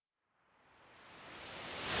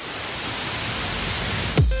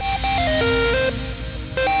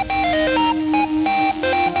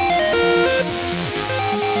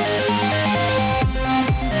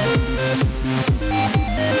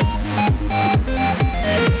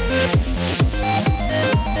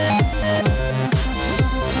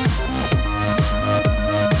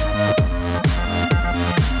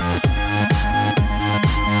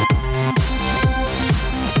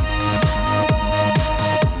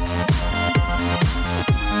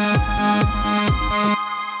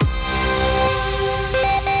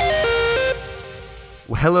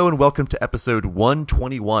Hello and welcome to episode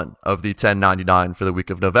 121 of the 1099 for the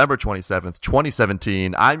week of November 27th,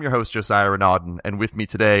 2017. I'm your host, Josiah Renaudin, and with me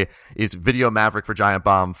today is video maverick for Giant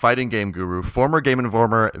Bomb, fighting game guru, former Game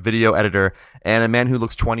Informer video editor, and a man who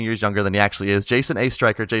looks 20 years younger than he actually is, Jason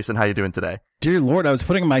Oestreicher. Jason, how you doing today? Dear Lord, I was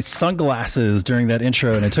putting on my sunglasses during that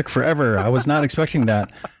intro, and it took forever. I was not expecting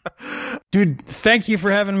that. Dude, thank you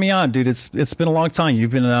for having me on, dude. It's been a long time.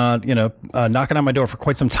 You've been, knocking on my door for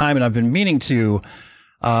quite some time, and I've been meaning to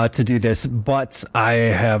do this, but I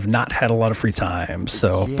have not had a lot of free time.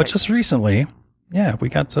 So, yeah. But just recently, we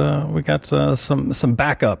got some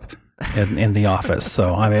backup in the office,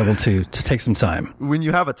 so I'm able to take some time. When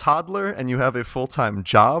you have a toddler and you have a full-time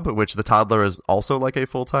job, which the toddler is also like a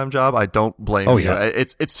full-time job, I don't blame you. Yeah.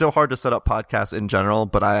 It's so hard to set up podcasts in general,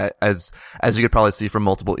 but as you could probably see from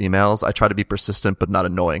multiple emails, I try to be persistent but not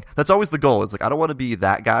annoying. That's always the goal. It's like I don't want to be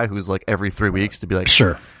that guy who's like every 3 weeks to be like,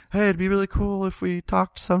 sure, hey, it'd be really cool if we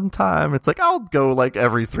talked sometime. It's like I'll go like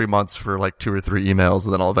every 3 months for like 2 or 3 emails,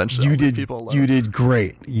 and then I'll eventually leave people alone. You did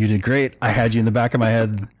great. I had you in the back of my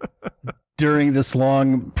head during this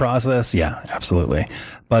long process. Yeah, absolutely.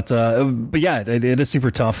 But yeah, it is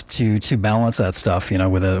super tough to balance that stuff,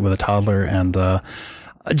 with a toddler, and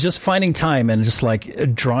just finding time and just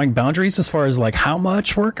like drawing boundaries as far as like how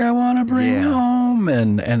much work I want to bring home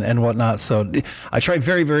and whatnot. So I try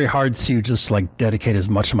very, very hard to just like dedicate as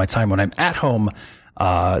much of my time when I'm at home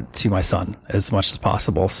to my son as much as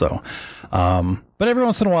possible. So, but every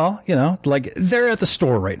once in a while, like they're at the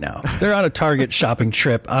store right now. They're on a Target shopping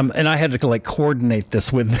trip. And I had to like coordinate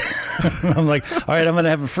this with them. I'm like, all right, I'm going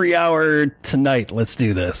to have a free hour tonight. Let's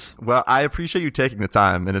do this. Well, I appreciate you taking the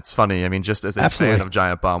time. And it's funny. I mean, just as a fan of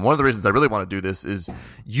Giant Bomb, one of the reasons I really want to do this is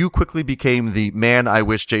you quickly became the man I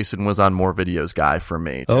wish Jason was on more videos guy for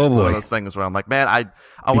me. Oh boy. One of those things where I'm like, man,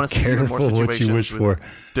 I want to see more situations with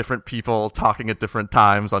different people talking at different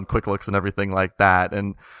times on quick looks and everything like that.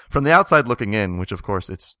 And from the outside looking in, which of course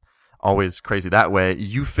it's always crazy that way,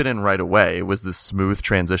 you fit in right away. It was this smooth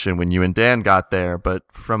transition when you and Dan got there, but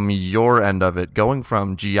from your end of it, going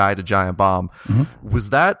from GI to Giant Bomb, was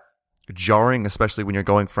that jarring, especially when you're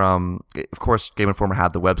going from, of course, Game Informer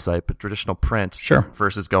had the website, but traditional print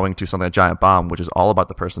versus going to something like Giant Bomb, which is all about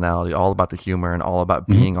the personality, all about the humor, and all about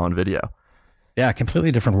being on video? Yeah,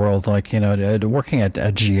 completely different world. Like, working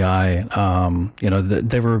at GI,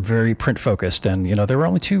 they were very print focused, and, there were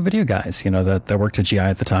only 2 video guys, that worked at GI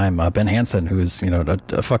at the time. Ben Hansen, who is,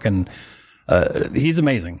 a fucking, he's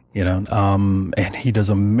amazing, and he does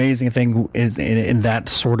amazing thing is in that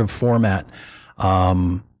sort of format.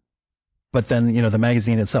 But then, the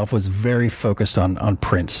magazine itself was very focused on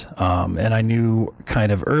print. And I knew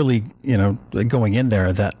kind of early, going in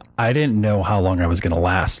there that I didn't know how long I was going to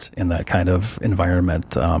last in that kind of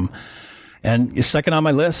environment. And second on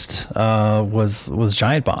my list, was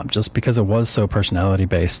Giant Bomb, just because it was so personality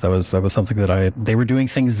based. That was something that they were doing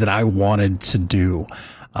things that I wanted to do.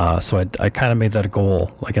 So I kind of made that a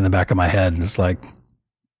goal, like in the back of my head. And it's like,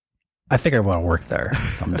 I think I want to work there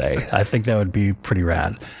someday. I think that would be pretty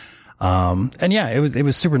rad. And yeah, it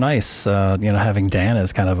was super nice, having Dan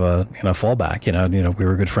as kind of a, fallback, we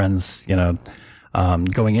were good friends,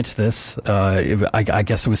 going into this. I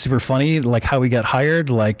guess it was super funny, like how we got hired,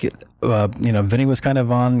 like, Vinny was kind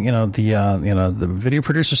of on, the video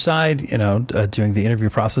producer side, doing the interview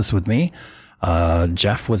process with me.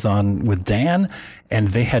 Jeff was on with Dan, and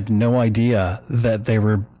they had no idea that they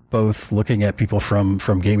were both looking at people from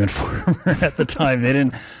Game Informer at the time. They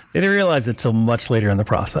didn't realize it till much later in the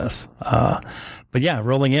process. But yeah,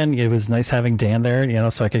 rolling in, it was nice having Dan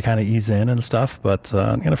there, so I could kind of ease in and stuff. But, for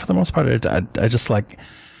the most part, I just like,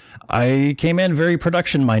 I came in very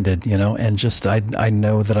production minded, and just, I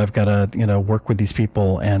know that I've got to, work with these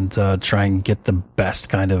people and, try and get the best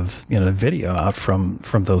kind of, video out from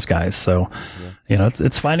those guys. So,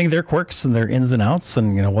 it's finding their quirks and their ins and outs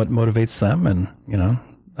and, what motivates them and,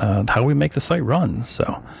 how we make the site run.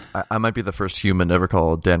 So I might be the first human to ever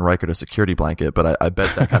call Dan Reichert a security blanket, but I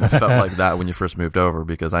bet that kind of felt like that when you first moved over,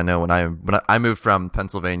 because I know when I moved from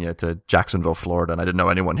Pennsylvania to Jacksonville, Florida, and I didn't know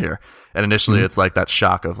anyone here. And initially it's like that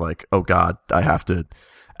shock of like, oh God, I have to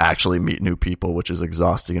actually meet new people, which is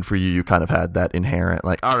exhausting. And for you kind of had that inherent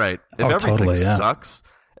like, all right, if everything sucks,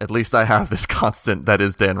 at least I have this constant that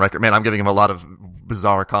is Dan Reichert. Man, I'm giving him a lot of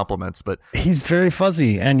bizarre compliments, but he's very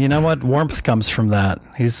fuzzy, and you know what? Warmth comes from that.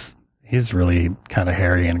 He's really kind of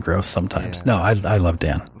hairy and gross sometimes. Yeah. No, I love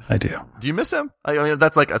Dan. I do. Do you miss him? I mean,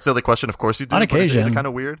 that's like a silly question. Of course you do. On occasion. Is it kind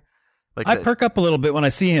of weird? Like I perk up a little bit when I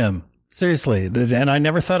see him. Seriously. And I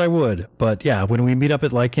never thought I would. But yeah, when we meet up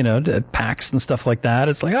at like, at PAX and stuff like that,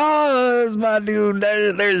 it's like, oh, there's my dude.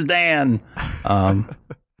 There's Dan.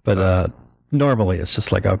 But Normally, it's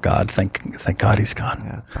just like, oh God, thank God he's gone.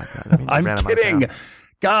 Yeah, thank God. I mean, I'm kidding.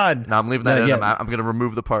 God. No, I'm leaving that in. I'm going to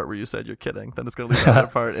remove the part where you said you're kidding. Then it's going to leave that other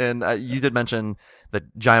part. And you did mention that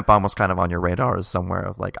Giant Bomb was kind of on your radar somewhere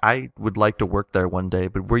of like, I would like to work there one day.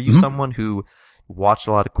 But were you someone who watched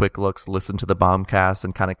a lot of Quick Looks, listened to the Bombcast,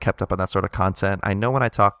 and kind of kept up on that sort of content? I know when I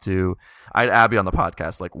talked to, I had Abby on the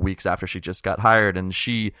podcast like weeks after she just got hired, and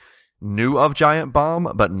she knew of Giant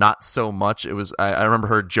Bomb, but not so much. It was, I remember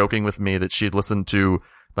her joking with me that she'd listened to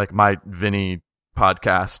like my Vinny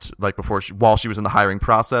podcast like while she was in the hiring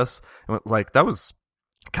process, and like that was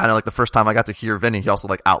kind of like the first time I got to hear Vinny. He also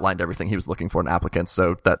like outlined everything he was looking for in applicants,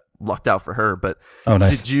 so that lucked out for her. But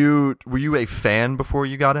nice. Were you a fan before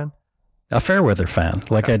you got in? A Fairweather fan.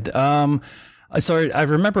 Like I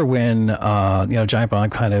remember when Giant Bomb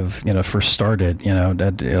kind of first started.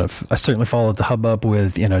 I certainly followed the hubbub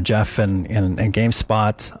with Jeff and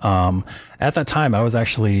GameSpot. At that time, I was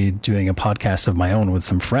actually doing a podcast of my own with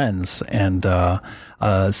some friends, and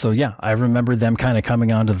so yeah, I remember them kind of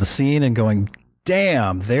coming onto the scene and going,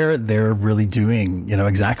 "Damn, they're really doing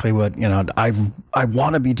exactly what I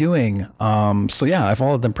want to be doing." So yeah, I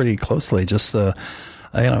followed them pretty closely. Just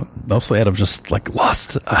mostly out of just like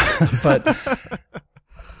lust, but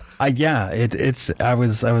I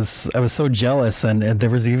was so jealous, and there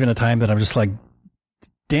was even a time that I'm just like,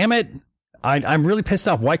 damn it, I'm really pissed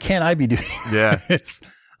off. Why can't I be doing it's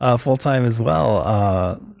full time as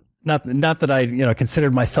well? Not that I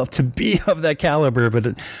considered myself to be of that caliber,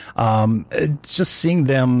 but just seeing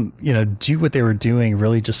them do what they were doing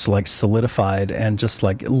really just like solidified and just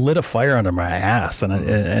like lit a fire under my ass,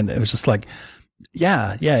 and it was just like,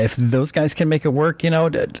 yeah. If those guys can make it work, this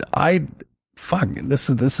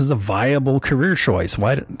is a viable career choice.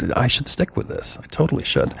 I should stick with this. I totally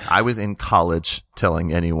should. I was in college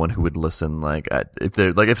telling anyone who would listen, like,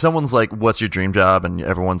 if someone's like, "What's your dream job?" and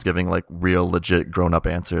everyone's giving like real legit grown up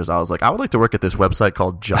answers, I was like, I would like to work at this website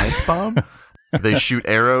called Giant Bomb. They shoot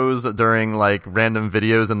arrows during like random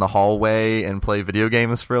videos in the hallway and play video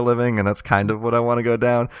games for a living, and that's kind of what I want to go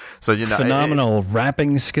down. So phenomenal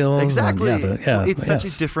rapping skills. Exactly. And it's such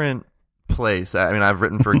a different place. I mean, I've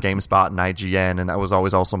written for GameSpot and IGN, and that was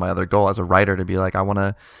always also my other goal as a writer, to be like, I want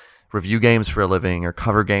to review games for a living or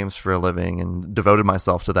cover games for a living, and devoted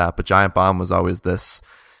myself to that. But Giant Bomb was always this,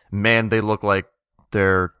 man, they look like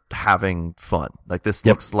they're having fun. Like this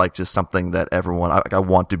looks like just something that everyone I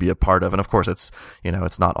want to be a part of. And of course it's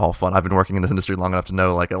it's not all fun. I've been working in this industry long enough to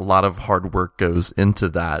know like a lot of hard work goes into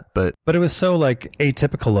that, but it was so like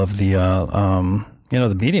atypical of the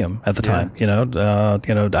the medium at the time.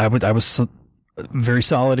 I was very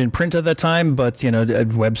solid in print at that time, but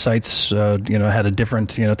websites had a different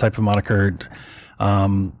type of moniker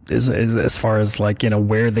as far as like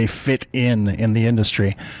where they fit in the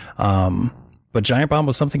industry. But Giant Bomb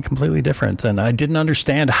was something completely different, and I didn't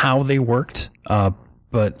understand how they worked,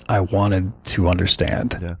 but I wanted to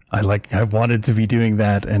understand. Yeah. I wanted to be doing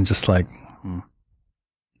that and just like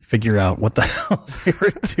figure out what the hell they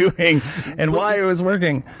were doing and why it was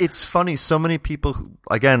working. It's funny, so many people who,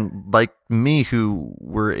 again, like me, who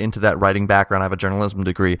were into that writing background, I have a journalism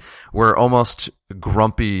degree, were almost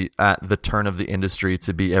grumpy at the turn of the industry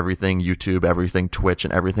to be everything YouTube, everything Twitch,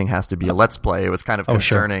 and everything has to be a Let's Play. It was kind of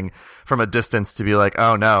concerning from a distance to be like,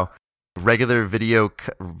 oh no, regular video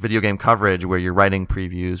game coverage where you're writing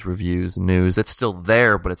previews, reviews, news, it's still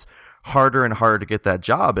there, but it's harder and harder to get that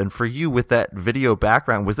job. And for you with that video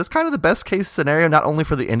background, was this kind of the best case scenario, not only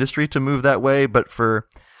for the industry to move that way, but for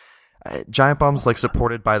Giant Bomb's like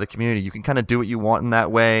supported by the community? You can kind of do what you want in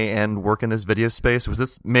that way and work in this video space. Was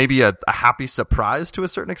this maybe a happy surprise to a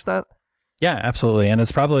certain extent? Yeah, absolutely. And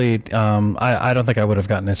it's probably, I don't think I would have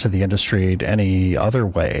gotten into the industry any other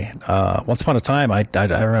way. Once upon a time, I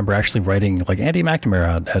remember actually writing like Andy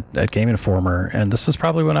McNamara at Game Informer. And this is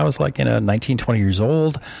probably when I was like 19, 20 years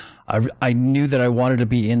old. I knew that I wanted to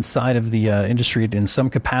be inside of the industry in some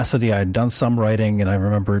capacity. I had done some writing, and I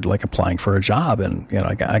remembered like applying for a job, and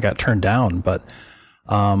I got turned down. But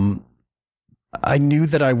I knew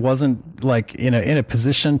that I wasn't like in a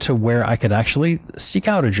position to where I could actually seek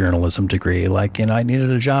out a journalism degree. Like, I needed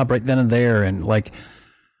a job right then and there, and like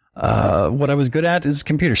what I was good at is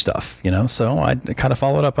computer stuff. So I kind of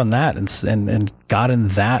followed up on that and got in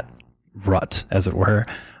that rut, as it were.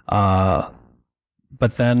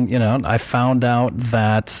 But then, I found out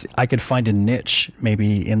that I could find a niche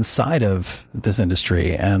maybe inside of this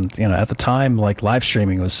industry. And, at the time, like live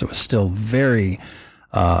streaming was still very,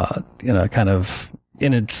 kind of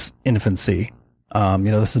in its infancy.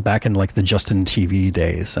 This is back in like the Justin TV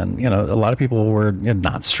days, and a lot of people were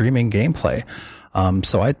not streaming gameplay.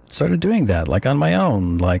 So I started doing that like on my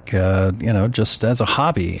own, like just as a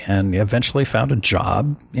hobby, and eventually found a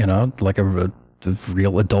job, like a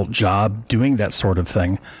real adult job doing that sort of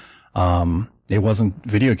thing. It wasn't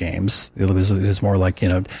video games. It was more like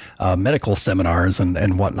medical seminars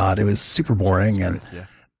and whatnot. It was super boring,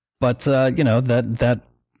 but that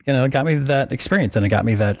it got me that experience, and it got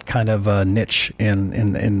me that kind of niche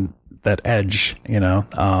in that edge.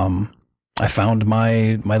 I found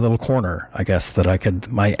my little corner, I guess,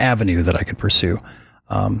 my avenue that I could pursue.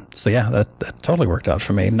 That totally worked out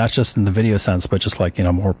for me, not just in the video sense, but just like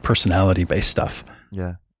more personality based stuff.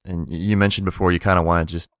 Yeah. And you mentioned before you kind of wanted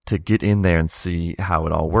just to get in there and see how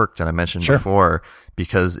it all worked. And I mentioned before,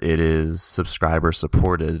 because it is subscriber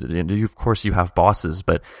supported, and of course you have bosses,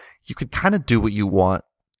 but you could kind of do what you want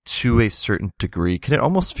to a certain degree. Can it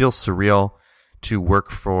almost feel surreal to work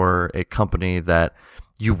for a company that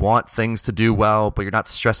you want things to do well, but you're not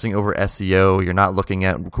stressing over SEO. You're not looking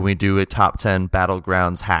at, can we do a top 10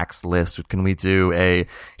 battlegrounds hacks list? Can we do there's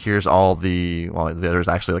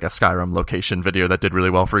actually like a Skyrim location video that did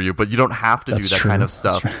really well for you, but you don't have to do that kind of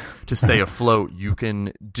stuff to stay afloat. You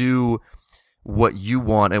can do what you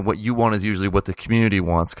want, and what you want is usually what the community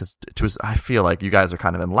wants, because I feel like you guys are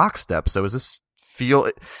kind of in lockstep. So is this we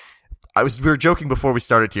were joking before we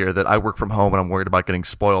started here that I work from home and I'm worried about getting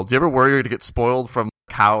spoiled. Do you ever worry to get spoiled from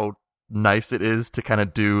how nice it is to kind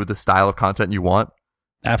of do the style of content you want?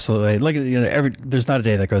 Absolutely. Like, there's not a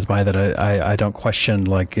day that goes by that I don't question,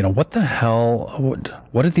 like, what the hell,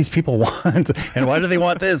 what do these people want? And why do they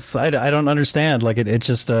want this? I don't understand. Like, it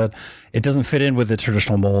just, it doesn't fit in with the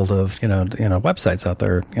traditional mold of, websites out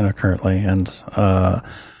there, currently. And,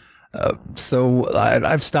 so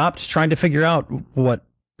I've stopped trying to figure out what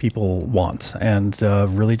people want, and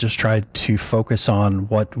really just try to focus on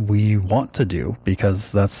what we want to do,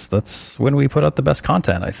 because that's when we put out the best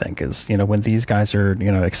content, I think, is when these guys are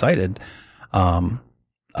excited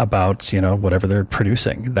about whatever they're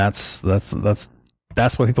producing. That's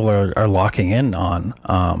what people are locking in on.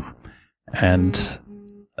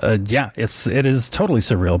 It is totally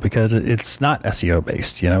surreal, because it's not SEO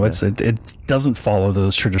based. It doesn't follow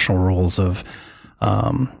those traditional rules of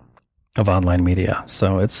online media.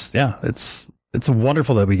 So it's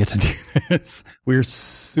wonderful that we get to do this. We're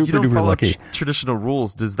super duper lucky. Traditional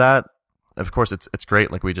rules. Does that, of course, it's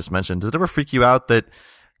great, like we just mentioned. Does it ever freak you out that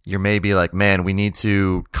you're maybe like, man, we need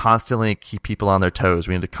to constantly keep people on their toes.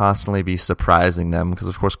 We need to constantly be surprising them, because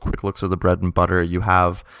of course quick looks are the bread and butter. You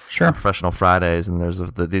have Professional Fridays, and there's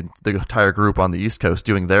the entire group on the East Coast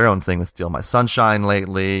doing their own thing with Steal My Sunshine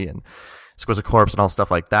lately, and Exquisite Corpse and all stuff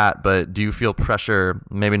like that. But do you feel pressure,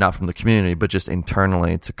 maybe not from the community, but just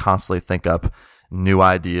internally, to constantly think up new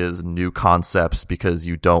ideas, new concepts, because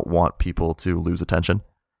you don't want people to lose attention?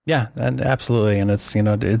 Yeah, and absolutely. And it's,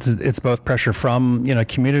 it's both pressure from,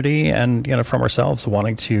 community and, from ourselves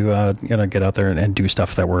wanting to, get out there and do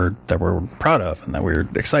stuff that we're proud of and that we're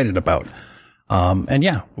excited about.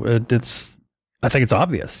 I think it's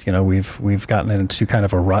obvious, we've gotten into kind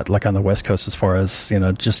of a rut, like on the West Coast, as far as,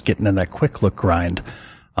 just getting in that quick look grind.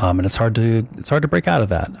 And it's hard to break out of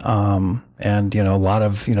that. And, a lot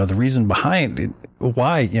of, the reason behind it,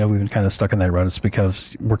 why, we've been kind of stuck in that rut is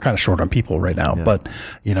because we're kind of short on people right now. Yeah. But,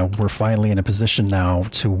 we're finally in a position now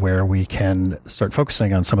to where we can start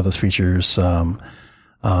focusing on some of those features,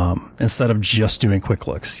 instead of just doing quick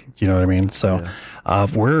looks. You know what I mean? So,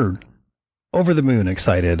 we're over the moon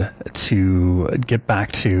excited to get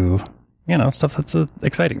back to, stuff that's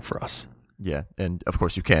exciting for us. Yeah, and of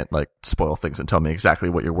course you can't spoil things and tell me exactly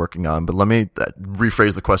what you're working on, but let me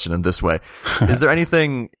rephrase the question in this way. Is there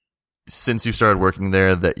anything since you started working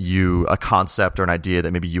there that a concept or an idea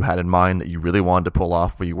that maybe you had in mind that you really wanted to pull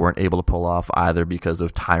off, but you weren't able to pull off either because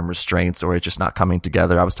of time restraints or it just not coming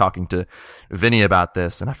together? I was talking to Vinny about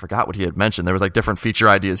this, and I forgot what he had mentioned. There was different feature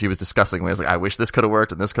ideas he was discussing. I was like, I wish this could have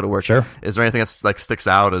worked and this could have worked. Sure. Is there anything that's sticks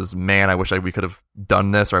out as, man, I wish we could have done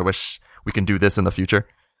this, or I wish we can do this in the future?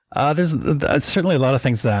 There's certainly a lot of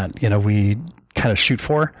things that, we kind of shoot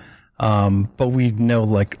for. But we know,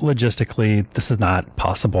 logistically, this is not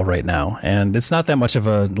possible right now. And it's not that much of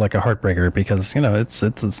a heartbreaker, because,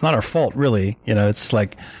 it's not our fault, really. It's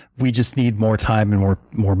we just need more time and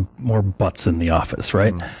more butts in the office,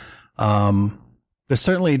 right? There's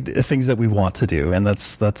certainly things that we want to do. And that's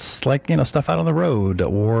stuff out on the road,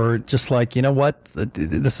 or just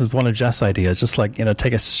this is one of Jeff's ideas, just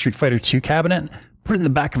take a Street Fighter 2 cabinet, put it in the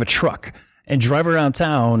back of a truck and drive around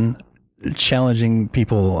town challenging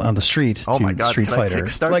people on the street oh to my God, Street can Fighter. I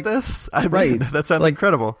kickstart this? Right. That sounds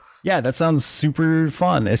incredible. Yeah, that sounds super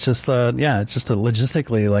fun. It's just it's just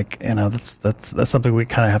logistically, like, you know, that's something we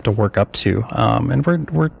kind of have to work up to. And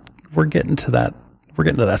we're getting to that. We're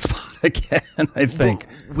getting to that spot again, I think.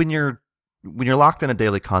 Well, when you're locked into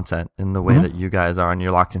daily content in the way that you guys are, and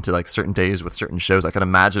you're locked into like certain days with certain shows, I can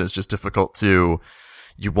imagine it's just difficult you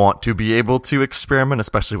want to be able to experiment,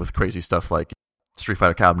 especially with crazy stuff like Street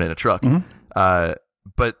Fighter cabinet in a truck.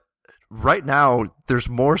 But right now, there's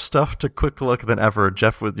more stuff to quick look than ever.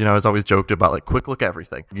 Jeff has always joked about like quick look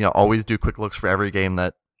everything. Always do quick looks for every game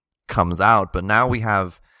that comes out. But now we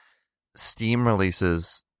have Steam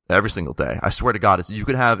releases every single day. I swear to God, you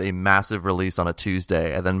could have a massive release on a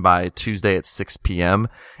Tuesday, and then by Tuesday at 6 p.m.,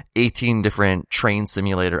 18 different train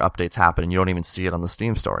simulator updates happen, and you don't even see it on the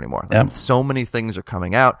Steam store anymore. Yep. So many things are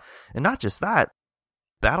coming out. And not just that,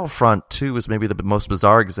 Battlefront 2 is maybe the most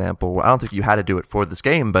bizarre example. I don't think you had to do it for this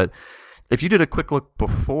game, but if you did a quick look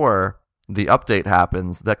before the update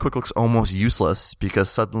happens, that quick look's almost useless because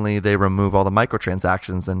suddenly they remove all the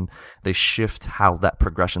microtransactions and they shift how that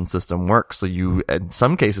progression system works. So you, in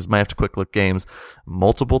some cases, might have to quick look games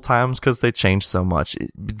multiple times because they change so much.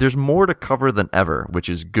 There's more to cover than ever, which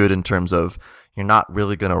is good in terms of you're not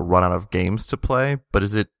really going to run out of games to play, but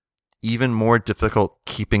is it even more difficult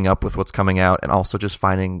keeping up with what's coming out and also just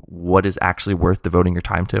finding what is actually worth devoting your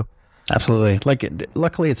time to? Absolutely.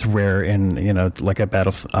 Luckily it's rare in, like a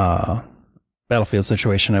Battlefield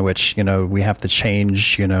situation in which, we have to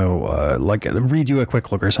change, like redo a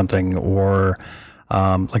quick look or something, or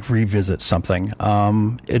like revisit something.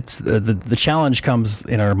 It's the challenge comes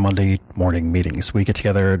in our Monday morning meetings. We get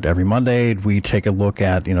together every Monday. We take a look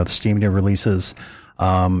at, the Steam new releases.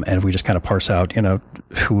 And we just kind of parse out,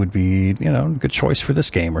 who would be, a good choice for this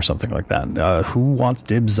game or something like that. Who wants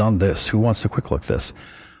dibs on this? Who wants to quick look this?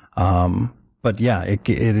 But yeah, it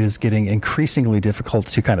is getting increasingly difficult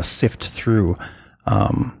to kind of sift through,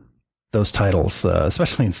 those titles,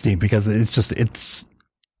 especially in Steam, because it's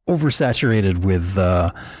oversaturated with,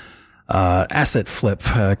 asset flip,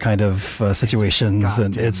 kind of, situations.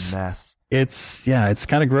 And it's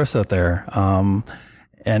kind of gross out there.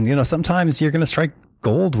 And, sometimes you're going to strike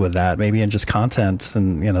gold with that, maybe in just content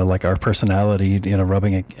and, like our personality,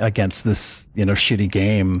 rubbing against this, shitty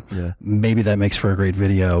game. Yeah. Maybe that makes for a great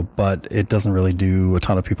video, but it doesn't really do a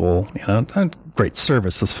ton of people, great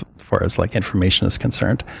service as far as like information is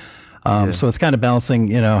concerned. So it's kind of balancing,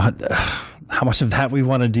 how much of that we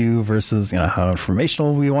want to do versus, how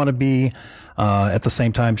informational we want to be. At the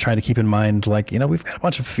same time, trying to keep in mind, like, we've got a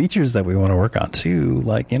bunch of features that we want to work on too,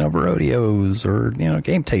 like, rodeos or,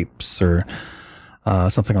 game tapes or,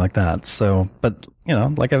 something like that. So, but,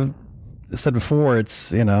 like I've said before,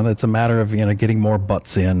 it's, it's a matter of, getting more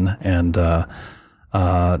butts in and,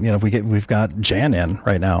 we've got Jan in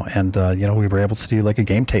right now and, we were able to do like a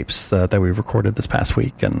game tapes that we recorded this past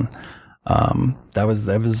week. And, that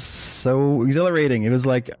was so exhilarating. It was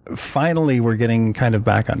like, finally we're getting kind of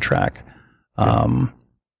back on track.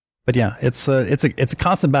 But yeah, it's a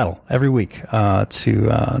constant battle every week,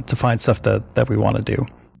 to find stuff that we want to do.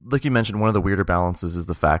 Like you mentioned, one of the weirder balances is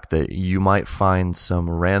the fact that you might find some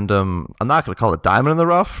random, I'm not going to call it diamond in the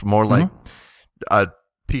rough, more like a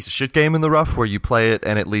piece of shit game in the rough where you play it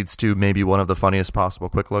and it leads to maybe one of the funniest possible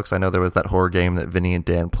quick looks. I know there was that horror game that Vinny and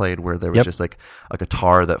Dan played where there was just like a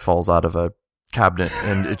guitar that falls out of a cabinet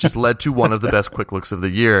and it just led to one of the best quick looks of the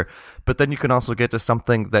year. But then you can also get to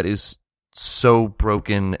something that is so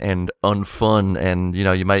broken and unfun, and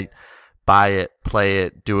you might buy it, play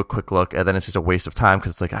it, do a quick look, and then it's just a waste of time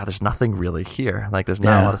because it's like, there's nothing really here. Like, there's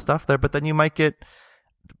not a lot of stuff there. But then you might get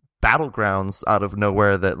Battlegrounds out of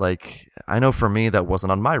nowhere that, like, I know for me that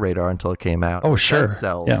wasn't on my radar until it came out. Oh, sure. Dead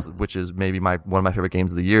Cells, which is maybe one of my favorite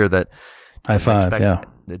games of the year. That High five,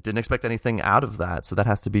 didn't expect anything out of that. So that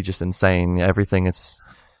has to be just insane. Everything is,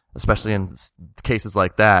 especially in cases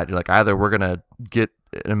like that, you're like, either we're gonna get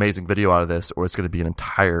an amazing video out of this, or it's going to be an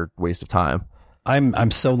entire waste of time.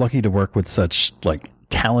 I'm so lucky to work with such like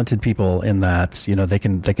talented people in that, they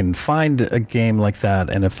can find a game like that,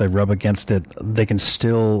 and if they rub against it, they can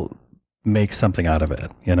still make something out of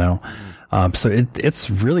it, So it's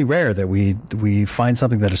really rare that we find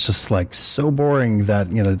something that is just like so boring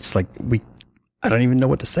that, it's like I don't even know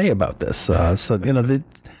what to say about this. So,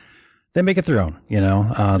 they make it their own,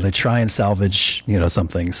 they try and salvage,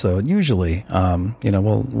 something. So usually,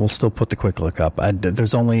 we'll still put the quick look up.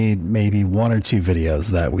 There's only maybe one or two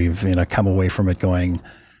videos that we've, come away from it going,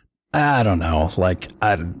 I don't know. Like,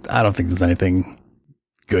 I don't think there's anything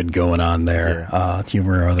good going on there,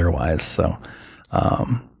 humor or otherwise. So,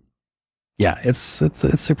 it's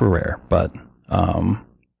super rare, but,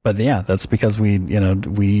 but yeah, that's because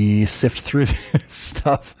we sift through this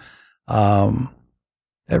stuff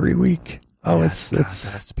every week. Oh, yeah, it's that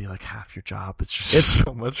has to be like half your job. It's just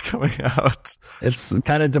so much coming out. It's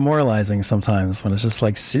kind of demoralizing sometimes when it's just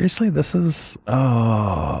like, seriously, this is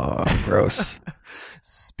gross.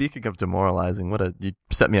 Speaking of demoralizing, you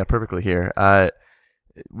set me up perfectly here.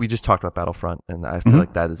 We just talked about Battlefront, and I feel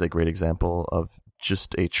like that is a great example of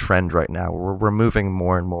just a trend right now. We're moving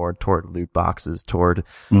more and more toward loot boxes, toward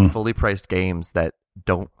fully priced games that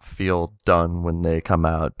don't feel done when they come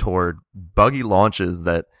out, toward buggy launches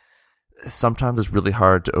that sometimes it's really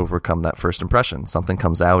hard to overcome that first impression. Something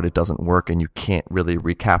comes out, it doesn't work, and you can't really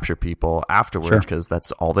recapture people afterwards because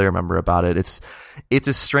that's all they remember about it. It's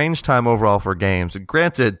a strange time overall for games.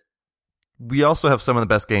 Granted, we also have some of the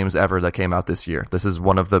best games ever that came out this year. This is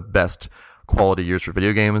one of the best quality years for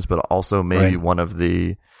video games, but also maybe one of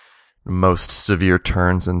the most severe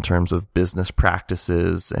turns in terms of business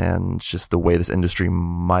practices and just the way this industry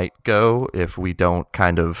might go if we don't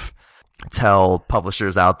kind of tell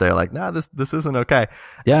publishers out there like, nah, this isn't okay.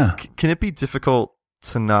 Yeah. Can it be difficult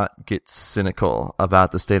to not get cynical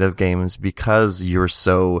about the state of games because you're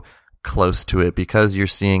so close to it, because you're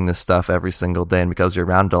seeing this stuff every single day, and because you're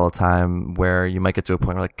around it all the time, where you might get to a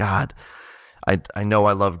point where like, God, I know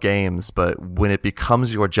I love games, but when it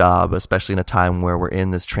becomes your job, especially in a time where we're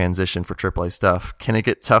in this transition for AAA stuff, can it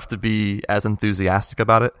get tough to be as enthusiastic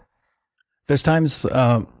about it? There's times,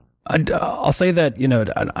 I'll say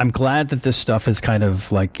that, I'm glad that this stuff is kind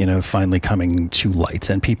of like, finally coming to light,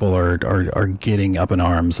 and people are getting up in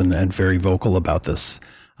arms and very vocal about this.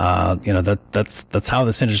 That's how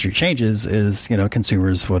this industry changes is,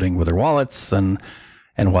 consumers voting with their wallets and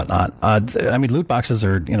whatnot. Loot boxes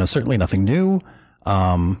are, certainly nothing new.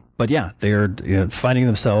 But yeah, they're finding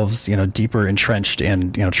themselves, deeper entrenched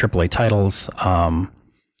in, AAA titles.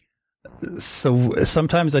 So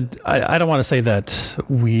sometimes I don't want to say that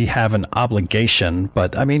we have an obligation,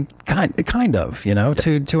 but kind of,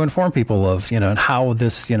 to inform people of, how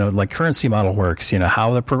this, like currency model works,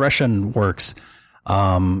 how the progression works.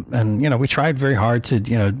 And, we tried very hard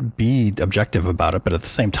to, be objective about it, but at the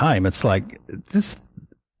same time, it's like this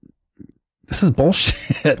is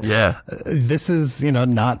bullshit. Yeah. This is,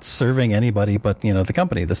 not serving anybody but, the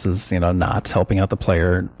company. This is, not helping out the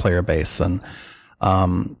player base. And,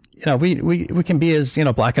 we can be as,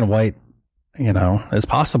 black and white, as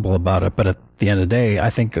possible about it. But at the end of the day, I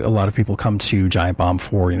think a lot of people come to Giant Bomb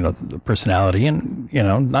for, the personality and,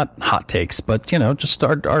 not hot takes, but, just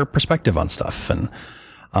our perspective on stuff. And,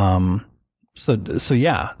 so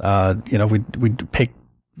yeah, we pay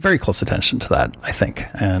very close attention to that, I think.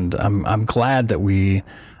 And I'm glad that we,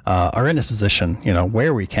 are in a position,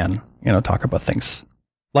 where we can, talk about things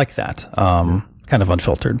like that, kind of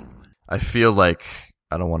unfiltered. I feel like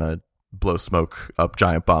I don't want to blow smoke up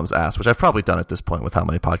Giant Bomb's ass, which I've probably done at this point with how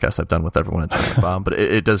many podcasts I've done with everyone at Giant Bomb, but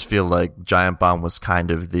it does feel like Giant Bomb was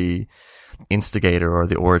kind of the instigator or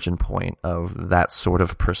the origin point of that sort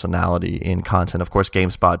of personality in content. Of course,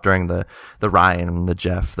 GameSpot during the Ryan, the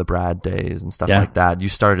Jeff, the Brad days and stuff like that, you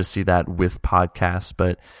started to see that with podcasts,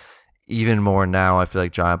 but even more now, I feel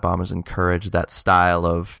like Giant Bomb has encouraged that style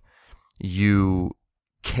of you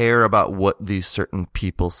care about what these certain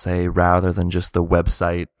people say rather than just the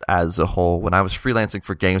website as a whole. When I was freelancing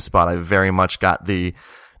for GameSpot, I very much got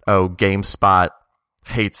GameSpot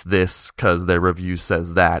hates this because their review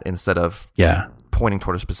says that, instead of pointing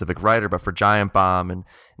toward a specific writer. But for Giant Bomb and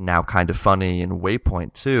now Kind of Funny and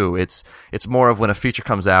Waypoint too, it's more of when a feature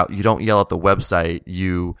comes out, you don't yell at the website,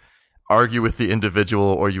 you argue with the individual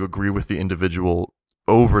or you agree with the individual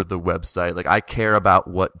over the website. Like, I care about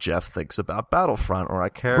what Jeff thinks about Battlefront, or I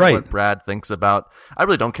care what Brad thinks about. I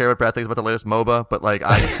really don't care what Brad thinks about the latest MOBA, but like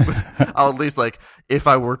I'll at least, like, if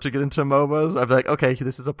I were to get into MOBAs, I'd be like, okay,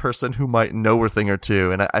 this is a person who might know a thing or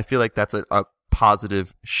two, and I feel like that's a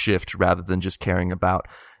positive shift rather than just caring about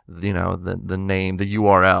the name, the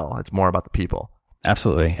URL. It's more about the people.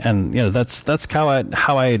 Absolutely. And, that's how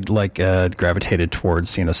I gravitated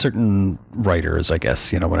towards, certain writers, I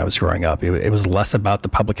guess, when I was growing up. It was less about the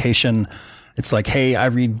publication. It's like, hey, I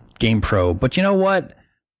read GamePro, but you know what?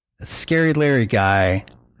 That Scary Larry guy,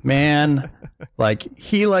 man, like,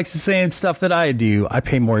 he likes the same stuff that I do. I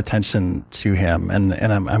pay more attention to him. And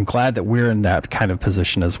I'm glad that we're in that kind of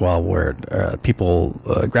position as well, where people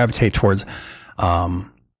gravitate towards,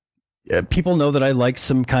 people know that I like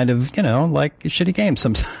some kind of, like shitty games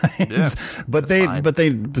sometimes, but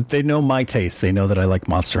they know my taste. They know that I like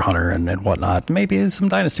Monster Hunter and whatnot. Maybe some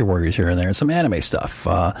Dynasty Warriors here and there, some anime stuff.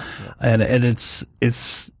 And it's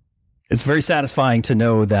very satisfying to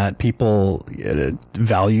know that people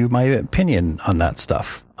value my opinion on that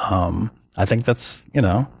stuff. I think that's,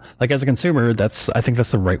 like as a consumer, I think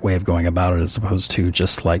that's the right way of going about it, as opposed to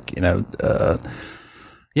just like, holding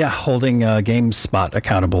GameSpot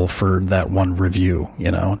accountable for that one review,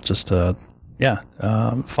 just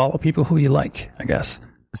follow people who you like, I guess.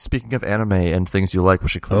 Speaking of anime and things you like,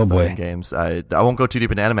 which include fighting games, I won't go too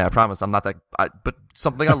deep into anime, I promise. I'm not that, but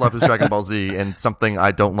something I love is Dragon Ball Z, and something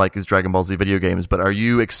I don't like is Dragon Ball Z video games. But are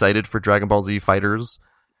you excited for Dragon Ball Z Fighters?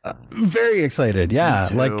 Very excited, yeah.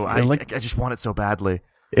 I just want it so badly.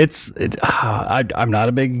 I'm not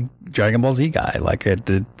a big Dragon Ball Z guy.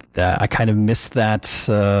 I kind of missed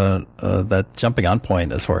that jumping on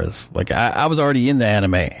point as far as I was already in the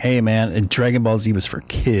anime. Hey man, and Dragon Ball Z was for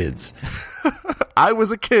kids. I was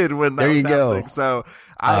a kid when that was happening, so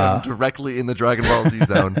I am directly in the Dragon Ball Z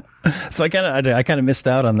zone. So I kind of missed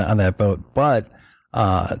out on that boat, but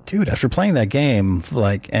dude, after playing that game,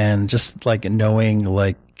 and just knowing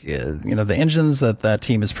the engines that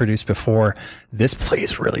team has produced before, this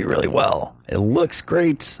plays really, really well. It looks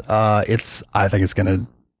great. I think it's gonna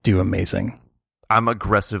do amazing. I'm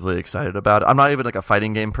aggressively excited about it. I'm not even a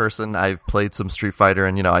fighting game person. I've played some Street Fighter,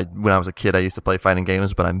 and when I was a kid, I used to play fighting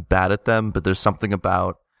games, but I'm bad at them. But there's something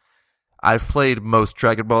about, I've played most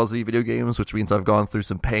Dragon Ball Z video games, which means I've gone through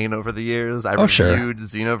some pain over the years. I reviewed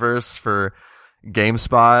Xenoverse for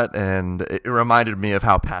GameSpot, and it reminded me of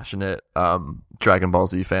how passionate Dragon Ball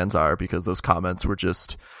Z fans are, because those comments were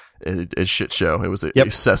just a shit show. It was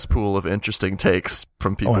a cesspool of interesting takes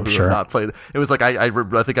from people who have not played it. It was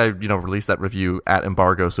I think I released that review at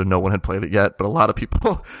embargo, so no one had played it yet, but a lot of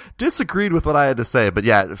people disagreed with what I had to say. But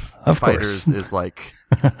yeah, Fighters is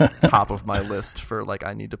top of my list for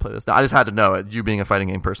I need to play this now. I just had to know it. You being a fighting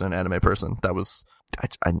game person and anime person, that was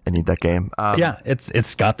I need that game.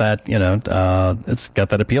 It's got that it's got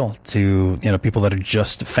that appeal to people that are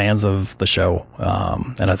just fans of the show,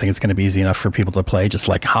 and I think it's going to be easy enough for people to play. Just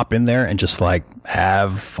hop in there and just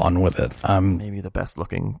have fun with it. Maybe the best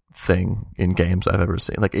looking thing in games I've ever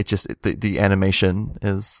seen. The animation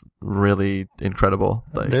is really incredible.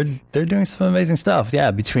 They're doing some amazing stuff.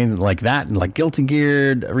 Yeah, between that and Guilty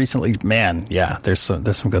Gear recently, man. Yeah, there's some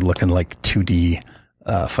good looking 2D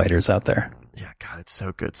fighters out there. Yeah, God, it's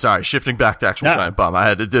so good. Sorry, shifting back to actual Giant Bomb. I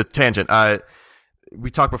had a tangent.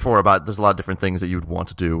 We talked before about there's a lot of different things that you would want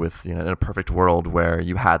to do with, in a perfect world where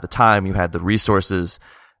you had the time, you had the resources.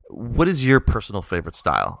 What is your personal favorite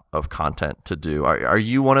style of content to do? Are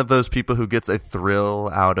you one of those people who gets a thrill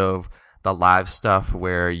out of the live stuff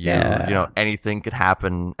where anything could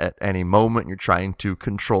happen at any moment? You're trying to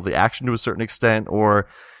control the action to a certain extent, or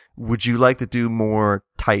would you like to do more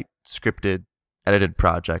tight, scripted, edited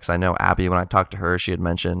projects? I know Abby, when I talked to her, she had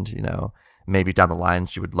mentioned, maybe down the line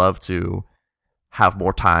she would love to have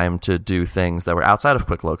more time to do things that were outside of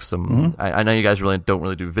Quick Looks. I know you guys don't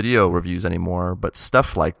really do video reviews anymore, but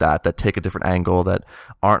stuff like that take a different angle, that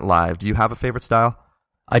aren't live. Do you have a favorite style?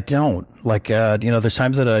 I don't. There's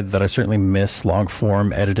times that I certainly miss long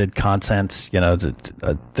form edited content.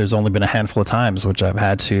 There's only been a handful of times which I've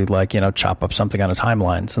had to chop up something on a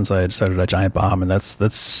timeline since I had started at Giant Bomb, and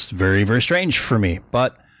that's very, very strange for me.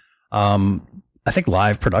 But I think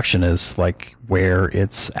live production is where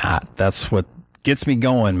it's at. That's what gets me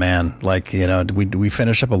going, man. We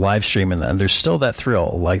finish up a live stream and there's still that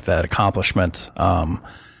thrill, that accomplishment.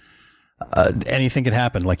 Anything could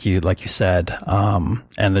happen, like you said, and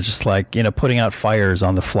they're just putting out fires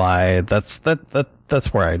on the fly. That's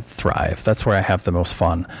where I thrive. That's where I have the most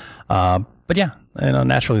fun. But yeah,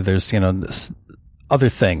 naturally there's other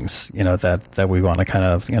things that we want to kind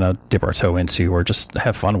of dip our toe into or just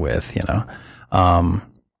have fun with.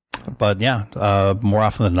 But yeah, more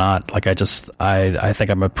often than not, I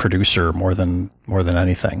think I'm a producer more than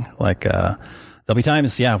anything. There'll be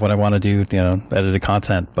times, when I want to do, edited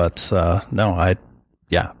content, but, no,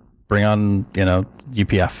 bring on,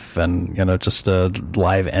 UPF and, just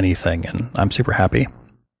live anything, and I'm super happy.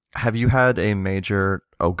 Have you had a major,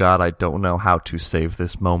 oh God, I don't know how to save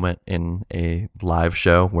this moment in a live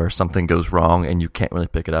show where something goes wrong and you can't really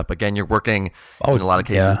pick it up? Again, you're working in a lot of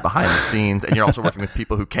cases behind the scenes, and you're also working with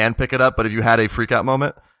people who can pick it up, but have you had a freak out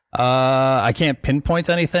moment? I can't pinpoint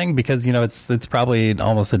anything because, it's probably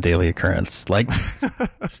almost a daily occurrence.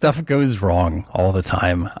 Stuff goes wrong all the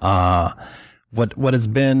time. What has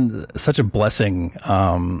been such a blessing,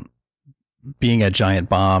 being a Giant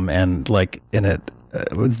Bomb and in it,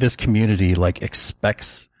 this community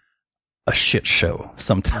expects a shit show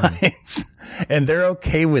sometimes, and they're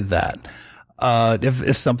okay with that.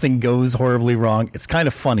 If something goes horribly wrong, it's kind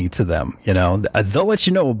of funny to them, they'll let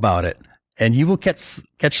you know about it. And you will catch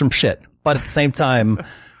some shit, but at the same time,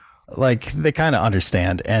 they kind of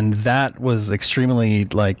understand. And that was extremely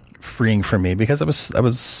freeing for me because I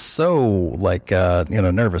was so like,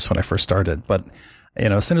 nervous when I first started. But,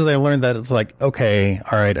 as soon as I learned that, it's like, okay,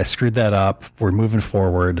 all right, I screwed that up. We're moving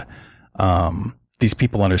forward. These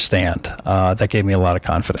people understand. That gave me a lot of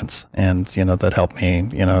confidence, and, that helped me,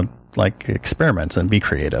 like experiment and be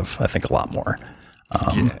creative, I think, a lot more.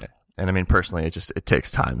 Yeah. And I mean, personally, it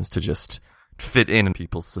takes time to just fit in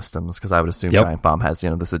people's systems, because I would assume Yep. Giant Bomb has,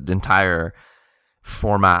 this entire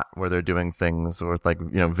format where they're doing things, or like,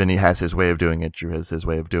 Vinny has his way of doing it, Drew has his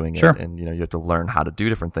way of doing Sure. it, and, you have to learn how to do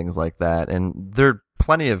different things like that. And there are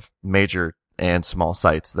plenty of major and small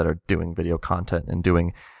sites that are doing video content and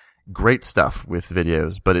doing great stuff with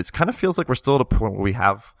videos, but it kind of feels like we're still at a point where we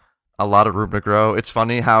have a lot of room to grow. It's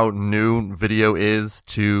funny how new video is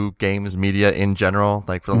to games media in general.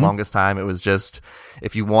 Like, for the longest time, it was just,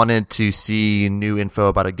 if you wanted to see new info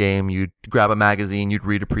about a game, you'd grab a magazine, you'd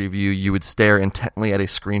read a preview, you would stare intently at a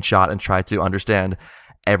screenshot and try to understand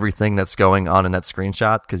everything that's going on in that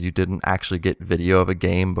screenshot, because you didn't actually get video of a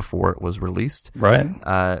game before it was released. Right.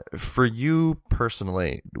 For you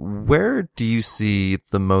personally, where do you see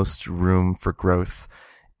the most room for growth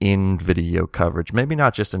in video coverage? Maybe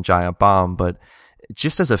not just in Giant Bomb, but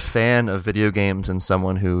just as a fan of video games and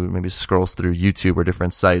someone who maybe scrolls through YouTube or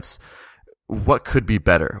different sites, what could be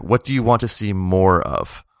better? What do you want to see more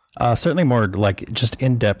of? Certainly more like just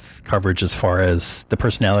in-depth coverage as far as the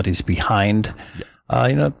personalities behind,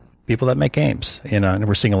 people that make games, and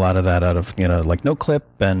we're seeing a lot of that out of, like No Clip,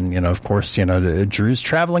 and, of course, Drew's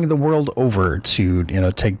traveling the world over to,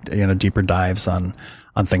 take, deeper dives on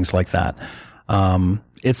things like that.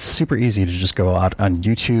 It's super easy to just go out on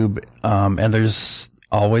YouTube, and there's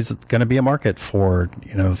always going to be a market for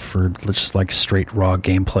just like straight raw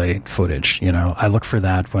gameplay footage. I look for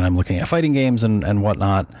that when I'm looking at fighting games and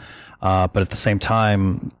whatnot. But at the same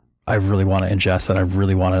time, I really want to ingest that. I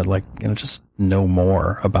really want to just know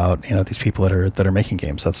more about, these people that are making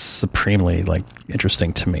games. That's supremely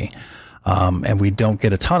interesting to me. And we don't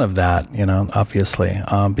get a ton of that, obviously,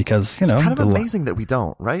 because, it's kind of amazing that we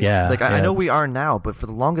don't, right? Yeah. I know we are now, but for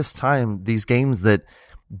the longest time, these games that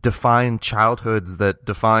defined childhoods, that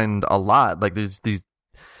defined a lot, like these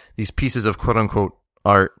pieces of quote unquote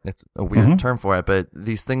art, it's a weird term for it, but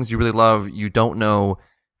these things you really love, you don't know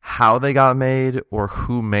how they got made or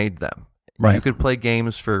who made them. Right. You could play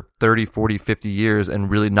games for 30, 40, 50 years and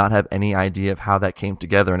really not have any idea of how that came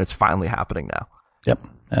together, and it's finally happening now. Yep.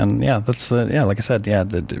 And yeah, that's like I said,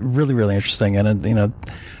 really, really interesting. And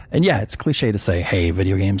and yeah, it's cliche to say, hey,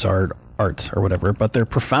 video games are art or whatever, but they're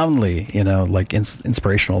profoundly,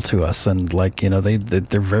 inspirational to us, and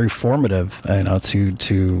they're very formative,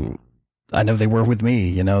 to I know they were with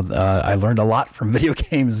me. I learned a lot from video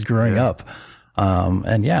games growing up.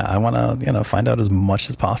 And yeah, I want to find out as much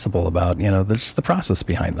as possible about just the process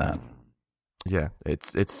behind that. Yeah,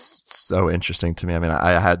 it's so interesting to me. I mean,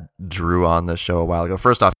 I had Drew on the show a while ago.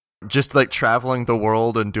 First off, just traveling the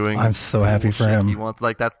world and doing, I'm so happy for him. He wants,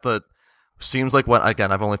 seems like what,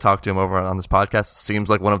 again, I've only talked to him over on this podcast. Seems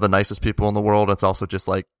like one of the nicest people in the world. It's also just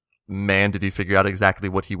man, did he figure out exactly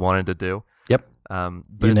what he wanted to do? Yep. But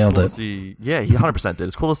you nailed it. Yeah, he 100% did.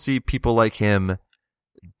 It's cool to see people like him,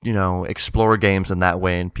 explore games in that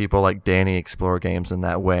way, and people like Danny explore games in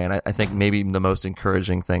that way. And I think maybe the most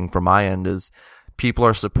encouraging thing from my end is people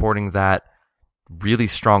are supporting that really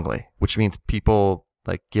strongly, which means people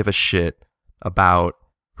give a shit about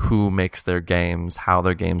who makes their games, how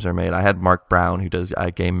their games are made. I had Mark Brown, who does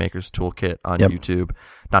Game Maker's Toolkit on YouTube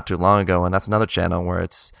not too long ago, and that's another channel where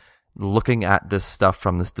it's looking at this stuff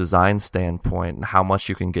from this design standpoint and how much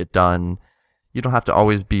you can get done. You don't have to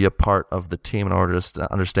always be a part of the team in order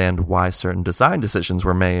to understand why certain design decisions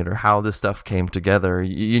were made or how this stuff came together.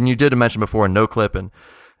 And you did mention before No Clip and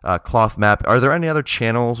Cloth Map. Are there any other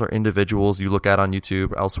channels or individuals you look at on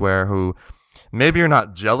YouTube or elsewhere who maybe you're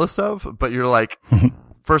not jealous of, but you're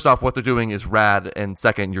first off, what they're doing is rad, and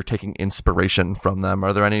second, you're taking inspiration from them?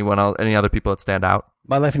 Are there any other people that stand out?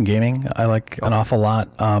 My Life in Gaming, I like an awful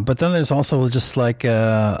lot. But then there's also just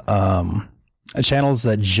channels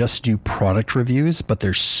that just do product reviews, but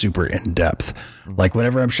they're super in depth. Like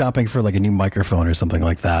whenever I'm shopping for a new microphone or something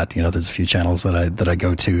like that, there's a few channels that I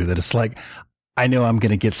go to that it's I know I'm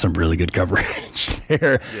going to get some really good coverage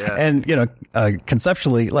there. Yeah. And,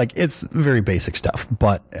 conceptually, it's very basic stuff,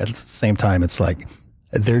 but at the same time, it's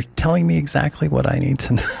they're telling me exactly what I need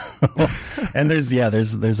to know. And there's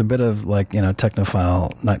a bit of not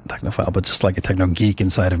technophile, but just a techno geek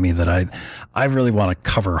inside of me that I really want to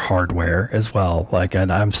cover hardware as well.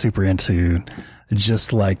 And I'm super into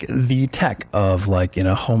just like the tech of like,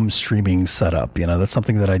 home streaming setup. That's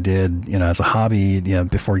something that I did, as a hobby,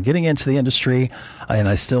 before getting into the industry, and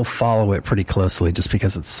I still follow it pretty closely just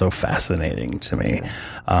because it's so fascinating to me.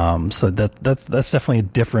 So that's definitely a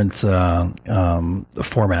different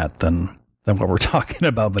format than what we're talking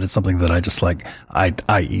about, but it's something that I just like,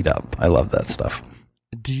 I eat up. I love that stuff.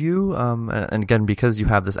 Do you, and again, because you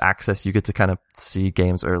have this access, you get to kind of see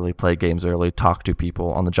games early, play games early, talk to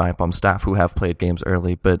people on the Giant Bomb staff who have played games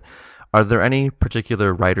early, but are there any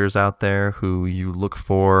particular writers out there who you look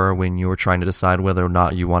for when you're trying to decide whether or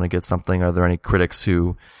not you want to get something? Are there any critics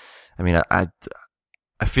who, I mean, I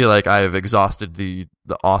feel like I've exhausted the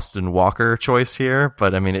Austin Walker choice here,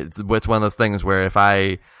 but I mean, it's one of those things where if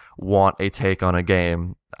I want a take on a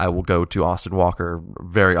game, I will go to Austin Walker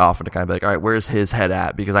very often to kind of be like, all right, where's his head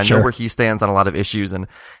at? Because I know where he stands on a lot of issues and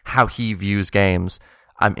how he views games.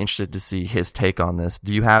 I'm interested to see his take on this.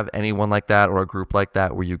 Do you have anyone like that or a group like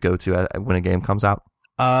that where you go to when a game comes out?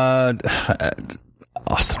 Austin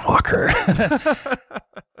Walker.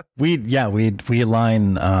 we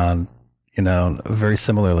align, very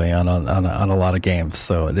similarly on a lot of games.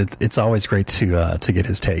 So it's always great to get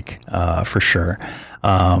his take, for sure.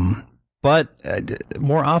 But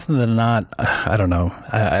more often than not, I don't know.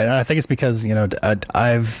 I think it's because,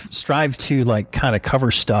 I've strived to like kind of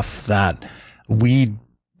cover stuff that we,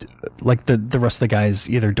 like the rest of the guys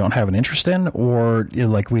either don't have an interest in, or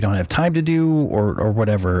like we don't have time to do, or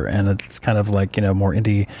whatever. And it's kind of like, more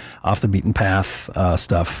indie, off the beaten path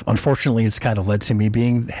stuff. Unfortunately, it's kind of led to me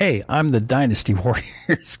being, hey, I'm the Dynasty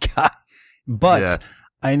Warriors guy, but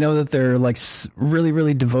I know that there are like really,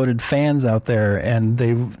 really devoted fans out there, and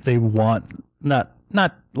they want not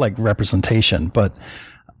like representation, but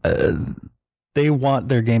they want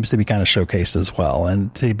their games to be kind of showcased as well,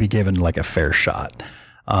 and to be given like a fair shot.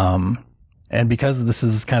 And because this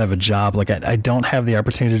is kind of a job, like I don't have the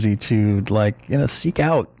opportunity to like, seek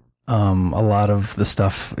out a lot of the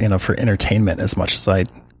stuff, for entertainment as much as I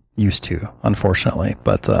used to, unfortunately.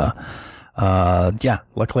 But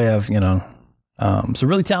luckily I've, some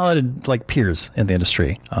really talented like peers in the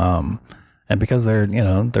industry. And because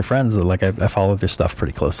they're friends, like I follow their stuff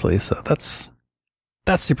pretty closely. So that's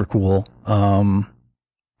super cool.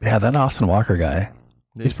 That Austin Walker guy,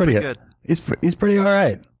 he's pretty good. He's pretty all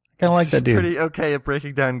right. Kind of like that dude. Pretty okay at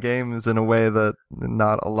breaking down games in a way that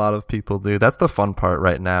not a lot of people do. That's the fun part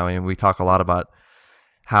right now. And we talk a lot about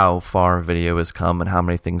how far video has come and how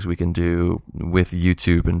many things we can do with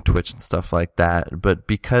YouTube and Twitch and stuff like that. But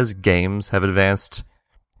because games have advanced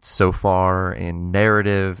so far in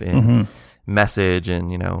narrative, in message,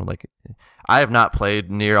 and, like, I have not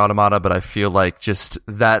played Nier Automata, but I feel like just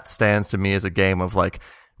that stands to me as a game of like,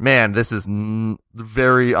 man, this is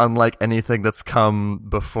very unlike anything that's come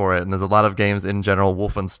before it. And there's a lot of games in general,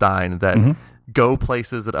 Wolfenstein, that go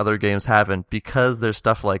places that other games haven't. Because there's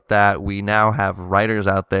stuff like that, we now have writers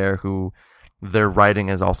out there who their writing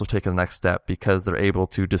has also taken the next step because they're able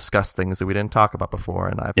to discuss things that we didn't talk about before.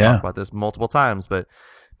 And I've talked about this multiple times, but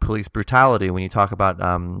police brutality, when you talk about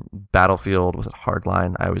Battlefield, was it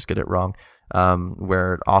Hardline? I always get it wrong.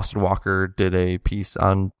 Where Austin Walker did a piece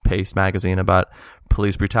on Pace magazine about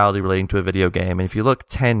police brutality relating to a video game. And if you look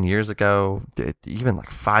 10 years ago, even like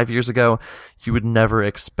 5 years ago, you would never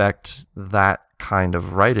expect that kind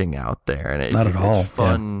of writing out there. And not at all. It's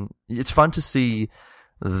fun. Yeah. It's fun to see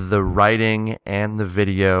the writing and the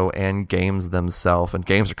video and games themselves. And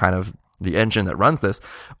games are kind of the engine that runs this,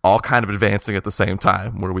 all kind of advancing at the same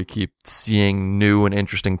time, where we keep seeing new and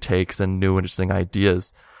interesting takes and new and interesting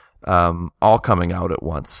ideas all coming out at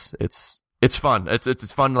once. It's fun.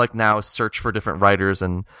 It's fun to like now search for different writers,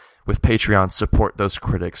 and with Patreon support those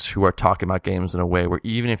critics who are talking about games in a way where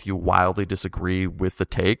even if you wildly disagree with the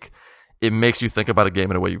take, it makes you think about a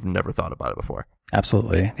game in a way you've never thought about it before.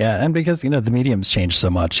 Absolutely. Yeah. And because, the medium's changed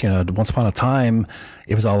so much, once upon a time,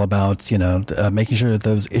 it was all about, making sure that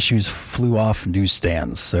those issues flew off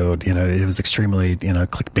newsstands. So, it was extremely,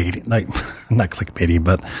 clickbaity, not clickbaity,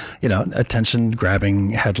 but, attention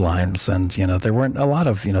grabbing headlines. And, there weren't a lot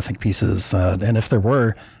of, think pieces. And if there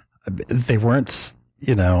were, they weren't,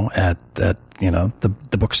 at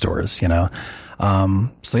the bookstores, so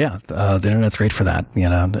yeah, the internet's great for that,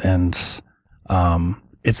 and,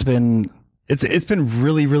 it's been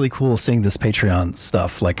really, really cool seeing this Patreon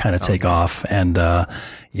stuff like kind of take off, and,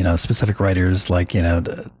 specific writers like,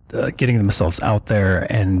 getting themselves out there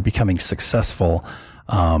and becoming successful,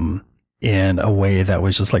 in a way that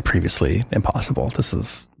was just like previously impossible. This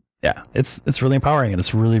is, it's really empowering, and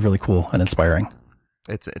it's really, really cool and inspiring.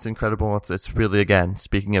 It's incredible. It's really, again,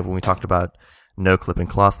 speaking of when we talked about NoClip and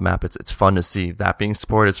Cloth Map, it's fun to see that being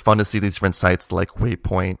supported. It's fun to see these different sites like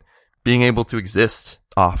Waypoint, being able to exist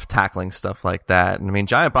off tackling stuff like that. And I mean,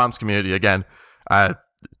 Giant Bomb's community, again,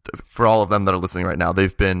 for all of them that are listening right now,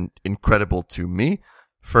 they've been incredible to me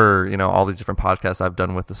for, all these different podcasts I've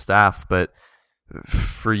done with the staff. But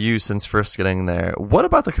for you, since first getting there, what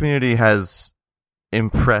about the community has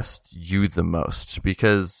impressed you the most?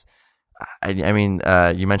 Because I mean,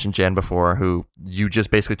 you mentioned Jan before, who you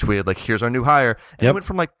just basically tweeted like, "Here's our new hire," and it went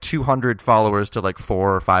from like 200 followers to like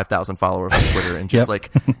 4,000 or 5,000 followers on Twitter in just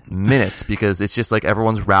like minutes, because it's just like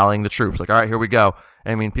everyone's rallying the troops. Like, all right, here we go.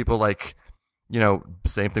 I mean, people like,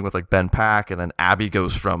 same thing with like Ben Pack, and then Abby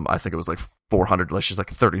goes from, I think it was like 400, like she's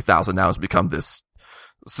like 30,000 now, has become this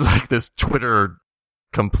Twitter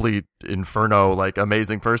complete inferno, like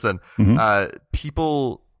amazing person.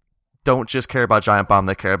 People don't just care about Giant Bomb,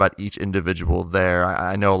 they care about each individual there.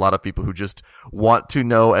 I know a lot of people who just want to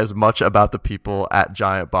know as much about the people at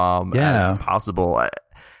Giant Bomb as possible.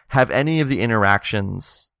 Have any of the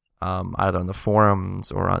interactions, either on the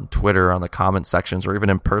forums or on Twitter, or on the comment sections, or even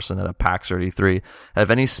in person at a PAX or E3, have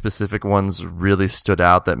any specific ones really stood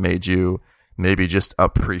out that made you maybe just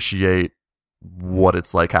appreciate what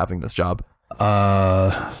it's like having this job?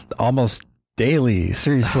 Almost daily,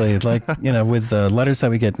 seriously. Like, with the letters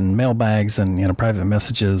that we get in mailbags and, private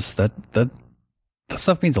messages, that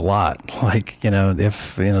stuff means a lot. Like,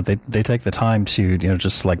 if, they take the time to,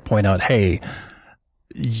 just like point out, hey,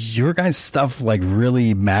 your guys' stuff like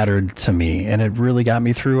really mattered to me, and it really got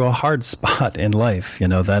me through a hard spot in life.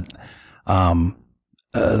 That's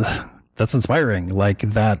inspiring. Like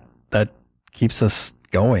that keeps us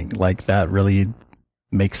going. Like that really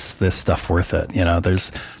makes this stuff worth it.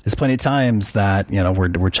 There's plenty of times that,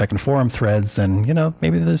 we're checking forum threads and,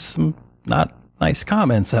 maybe there's some not nice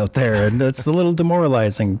comments out there, and it's a little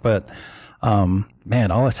demoralizing, but,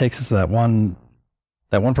 man, all it takes is that one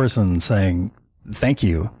person saying thank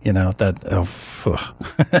you,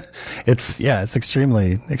 it's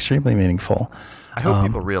extremely, extremely meaningful. I hope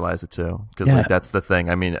people realize it too, because like that's the thing.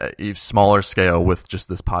 I mean, smaller scale with just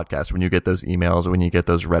this podcast, when you get those emails, when you get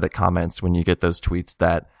those Reddit comments, when you get those tweets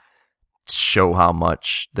that show how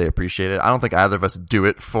much they appreciate it. I don't think either of us do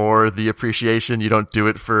it for the appreciation. You don't do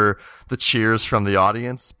it for the cheers from the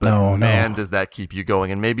audience, but man, does that keep you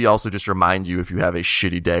going, and maybe also just remind you if you have a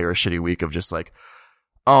shitty day or a shitty week of just like,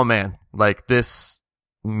 oh man, like this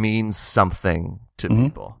means something to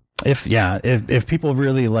people. If people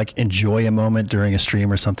really like enjoy a moment during a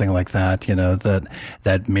stream or something like that,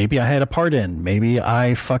 that maybe I had a part in, maybe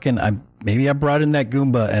I brought in that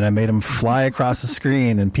Goomba and I made him fly across the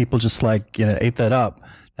screen and people just like, ate that up.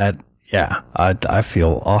 I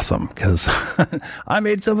feel awesome because I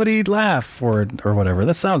made somebody laugh or whatever.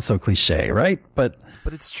 That sounds so cliche, right? But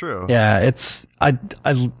it's true. Yeah, I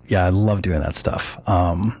love doing that stuff.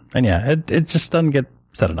 It just doesn't get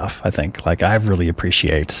said enough, I think. Like, I really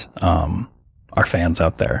appreciate our fans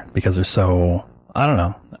out there, because they're so, I don't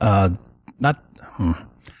know,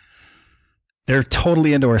 they're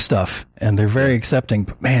totally into our stuff and they're very accepting,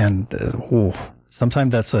 but man,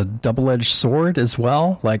 sometimes that's a double-edged sword as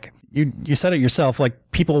well. Like you said it yourself,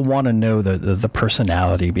 like people want to know the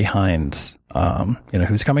personality behind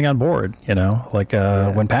who's coming on board,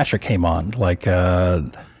 when Patrick came on, like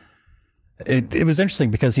it was interesting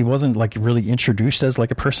because he wasn't like really introduced as like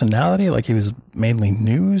a personality. Like he was mainly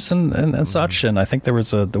news and such. And I think there was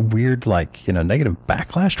the weird, like, negative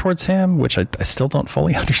backlash towards him, which I still don't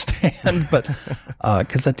fully understand, but,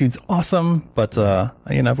 cause that dude's awesome. But,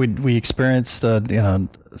 we experienced,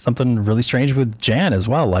 something really strange with Jan as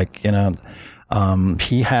well. Like,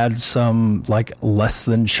 he had some like less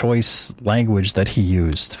than choice language that he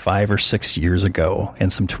used 5 or 6 years ago in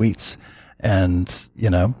some tweets. And,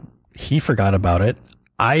 he forgot about it.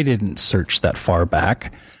 I didn't search that far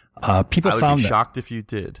back. People found. I would be shocked if you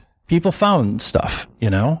did. People found stuff,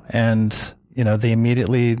 and they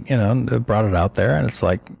immediately, brought it out there, and it's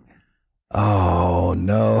like, oh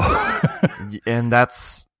no. And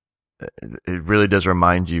it really does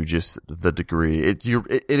remind you just the degree. It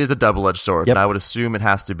is a double-edged sword, and I would assume it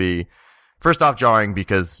has to be first off jarring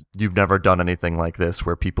because you've never done anything like this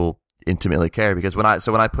where people intimately care. Because when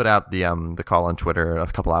I put out the call on Twitter a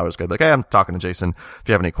couple hours ago, like, hey, I'm talking to Jason, if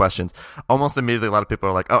you have any questions, almost immediately a lot of people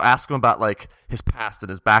are like, oh, ask him about like his past and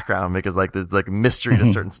his background, because like there's like mystery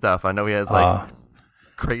to certain stuff. I know he has like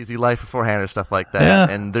crazy life beforehand or stuff like that.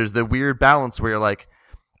 And there's the weird balance where you're like,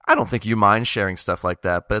 I don't think you mind sharing stuff like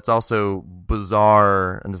that, but it's also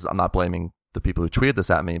bizarre, and I'm not blaming the people who tweeted this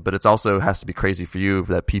at me, but it's also has to be crazy for you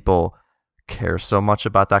that people care so much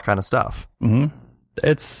about that kind of stuff.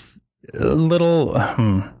 It's a little,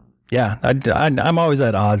 I'm always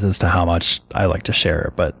at odds as to how much I like to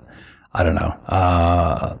share, but I don't know.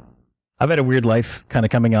 I've had a weird life kind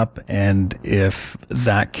of coming up, and if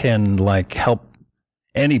that can like help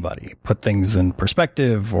anybody put things in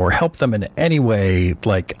perspective or help them in any way,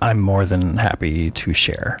 like I'm more than happy to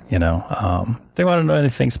share, you know. If they want to know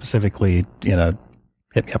anything specifically, you know,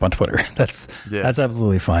 hit me up on Twitter. That's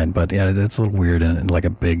absolutely fine. But yeah, it's a little weird in like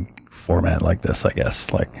a big format like this, I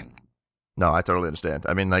guess. Like, no, I totally understand.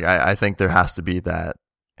 I mean, like, I think there has to be that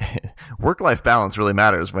work-life balance really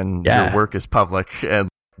matters when your work is public and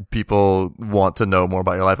people want to know more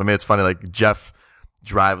about your life. I mean, it's funny, like Jeff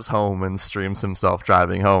drives home and streams himself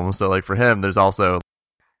driving home. So like for him, there's also,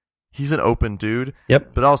 he's an open dude.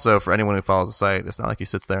 Yep. But also for anyone who follows the site, it's not like he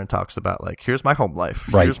sits there and talks about like, here's my home life,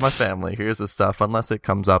 here's my family, here's this stuff, unless it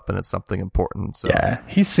comes up and it's something important. So yeah,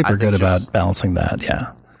 he's super good about balancing that.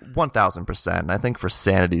 Yeah. 1000%. And I think for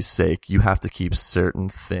sanity's sake, you have to keep certain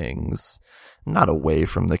things not away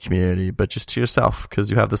from the community, but just to yourself,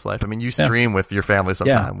 because you have this life. I mean, you stream with your family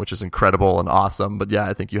sometime, which is incredible and awesome. But yeah,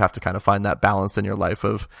 I think you have to kind of find that balance in your life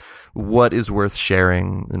of what is worth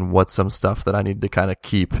sharing and what's some stuff that I need to kind of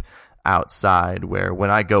keep outside, where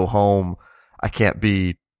when I go home, I can't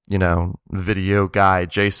be, you know, video guy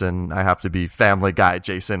Jason. I have to be family guy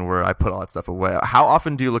Jason, where I put all that stuff away. How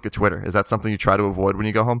often do you look at Twitter? Is that something you try to avoid when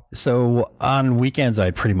you go home? So on weekends,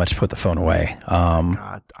 I pretty much put the phone away.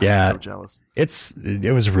 God, I'm so jealous.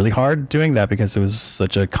 It was really hard doing that because it was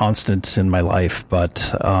such a constant in my life,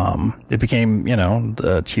 but it became, you know,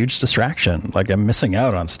 a huge distraction. Like I'm missing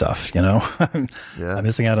out on stuff, you know. I'm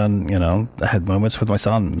missing out on, you know, I had moments with my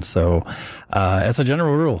son. So as a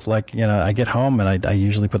general rule, like, you know, I get home and I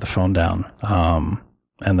usually put the phone down.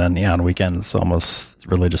 And then, on weekends, almost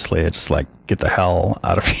religiously, I just like, get the hell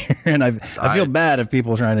out of here. And I feel bad if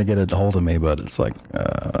people are trying to get a hold of me, but it's like,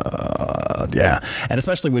 And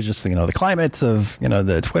especially with just, you know, the climate of, you know,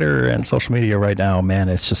 the Twitter and social media right now, man,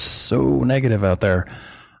 it's just so negative out there.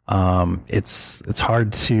 It's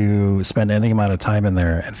hard to spend any amount of time in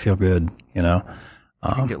there and feel good, you know.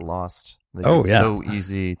 You can get lost. It's so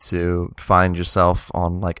easy to find yourself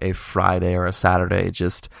on like a Friday or a Saturday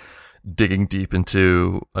just digging deep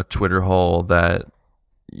into a Twitter hole that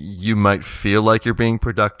you might feel like you're being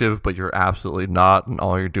productive, but you're absolutely not. And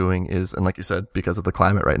all you're doing is, and like you said, because of the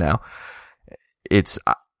climate right now,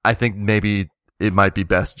 I think maybe it might be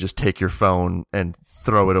best to just take your phone and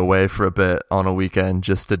throw it away for a bit on a weekend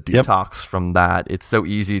just to detox from that. It's so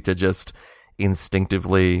easy to just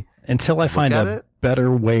instinctively, until I find a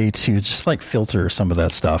better way to just like filter some of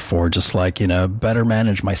that stuff, or just like, you know, better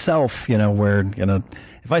manage myself, you know, where, you know,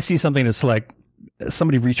 if I see something that's like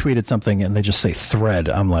somebody retweeted something and they just say thread,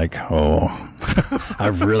 I'm like, oh, I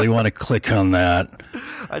really want to click on that.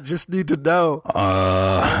 I just need to know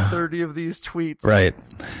 30 of these tweets. Right.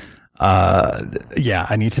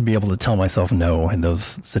 I need to be able to tell myself no in those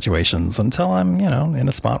situations until I'm, you know, in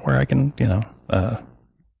a spot where I can, you know,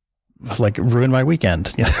 like ruin my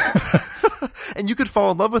weekend. And you could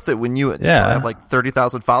fall in love with it when you have like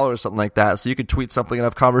 30,000 followers, something like that. So you could tweet something and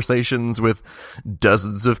have conversations with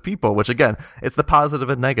dozens of people, which again, it's the positive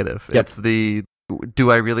and negative. Yep. It's the, do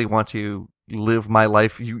I really want to live my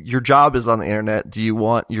life? Your job is on the internet. Do you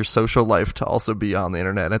want your social life to also be on the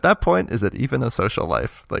internet? And at that point, is it even a social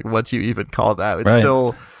life? Like, what do you even call that? It's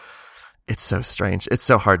still, it's so strange. It's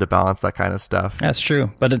so hard to balance that kind of stuff. That's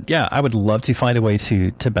true. But I would love to find a way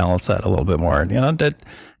to balance that a little bit more. You know,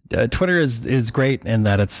 that Twitter is great in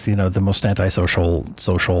that it's, you know, the most antisocial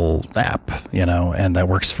social app, you know, and that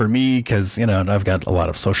works for me because, you know, I've got a lot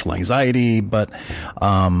of social anxiety, but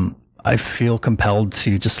I feel compelled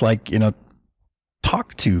to just like, you know,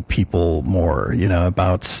 talk to people more, you know,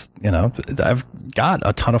 about, you know, I've got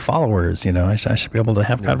a ton of followers, you know, I should be able to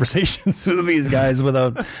have conversations with these guys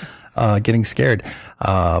without getting scared.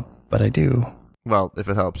 But I do. Well, if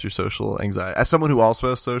it helps your social anxiety. As someone who also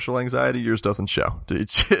has social anxiety, yours doesn't show.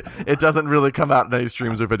 It doesn't really come out in any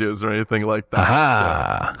streams or videos or anything like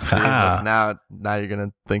that. So, now you're going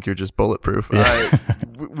to think you're just bulletproof. Yeah.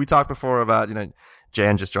 We talked before about, you know,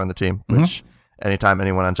 Jan just joined the team, which anytime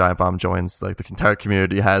anyone on Giant Bomb joins, like the entire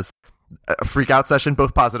community has a freak out session,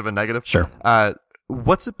 both positive and negative. Sure.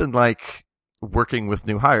 What's it been like working with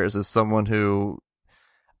new hires as someone who,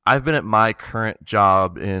 I've been at my current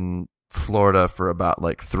job in Florida for about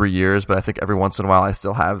like 3 years, but I think every once in a while I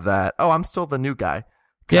still have that, oh, I'm still the new guy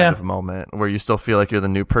kind of moment where you still feel like you're the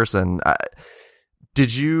new person.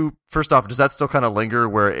 Did you, first off, does that still kind of linger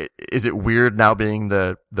where is it weird now being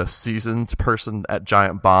the seasoned person at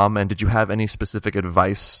Giant Bomb? And did you have any specific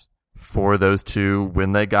advice for those two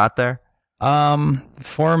when they got there? You know,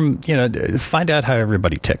 find out how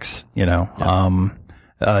everybody ticks, you know.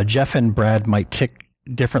 Jeff and Brad might tick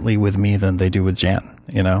differently with me than they do with Jan,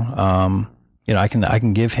 you know. I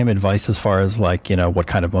can give him advice as far as like, what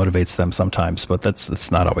kind of motivates them sometimes, but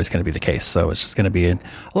that's not always going to be the case. So it's just going to be a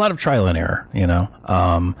lot of trial and error,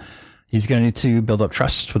 He's going to need to build up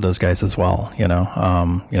trust with those guys as well.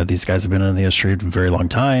 These guys have been in the industry a very long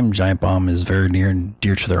time. Giant Bomb is very near and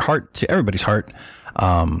dear to their heart, to everybody's heart.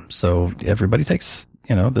 So everybody takes,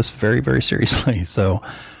 this very, very seriously. So,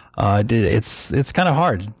 it's kind of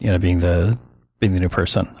hard, being the new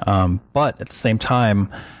person. But at the same time,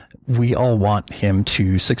 we all want him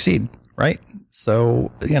to succeed, right?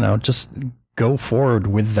 So, just go forward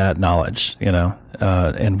with that knowledge,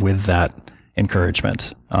 and with that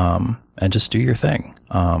encouragement, and just do your thing.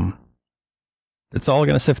 It's all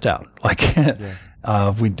going to sift out. Like,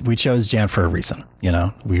 we chose Jan for a reason.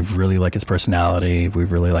 We really like his personality. We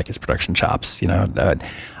really like his production chops.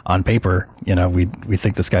 On paper, we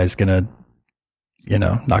think this guy's going to,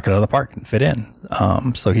 knock it out of the park and fit in.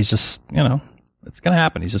 So he's just, it's going to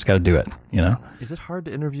happen. He's just got to do it, Is it hard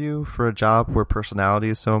to interview for a job where personality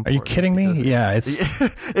is so important? Are you kidding me? Yeah,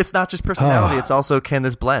 it's not just personality. It's also, can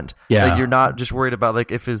this blend? Yeah. Like, you're not just worried about,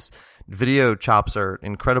 like, if his video chops are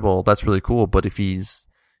incredible, that's really cool. But if he's,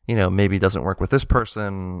 maybe doesn't work with this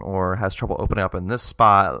person or has trouble opening up in this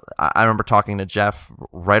spot. I remember talking to Jeff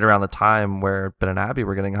right around the time where Ben and Abby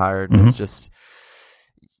were getting hired. Mm-hmm.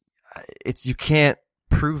 You can't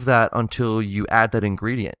prove that until you add that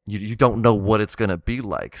ingredient. You don't know what it's going to be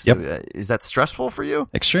like. So is that stressful for you?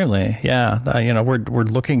 Extremely. Yeah. We're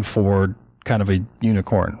looking for kind of a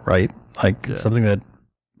unicorn, right? Like something that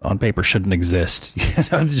on paper shouldn't exist.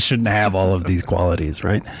 Just shouldn't have all of these qualities,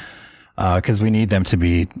 right? Because we need them to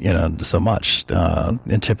be, so much.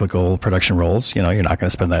 In typical production roles, you're not going to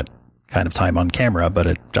spend that kind of time on camera, but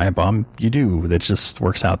at Giant Bomb, you do. It just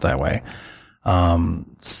works out that way.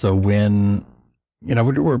 So when,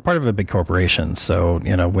 we're part of a big corporation. So,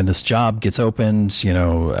 when this job gets opened,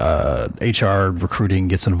 HR recruiting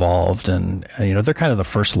gets involved, and they're kind of the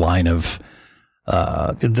first line of,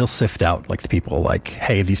 they'll sift out like the people like,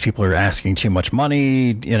 hey, these people are asking too much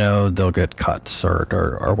money, they'll get cuts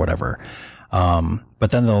or whatever.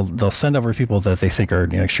 But then they'll send over people that they think are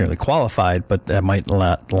extremely qualified, but that might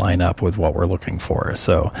not line up with what we're looking for.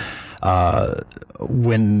 So,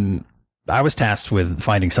 when I was tasked with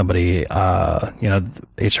finding somebody,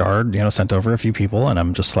 HR, sent over a few people, and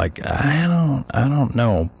I'm just like, I don't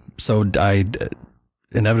know. So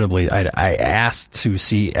inevitably I asked to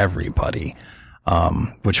see everybody.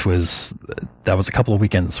 That was a couple of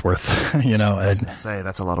weekends worth, I was gonna say,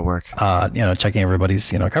 that's a lot of work. Checking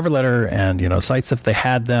everybody's, cover letter and, sites if they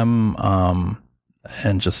had them,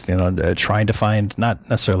 and just, trying to find not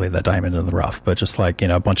necessarily that diamond in the rough, but just like,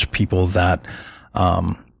 a bunch of people that,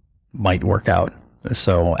 might work out.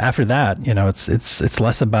 So after that, it's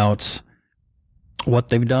less about what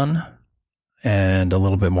they've done and a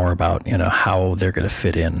little bit more about, how they're going to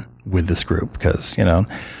fit in with this group. Because,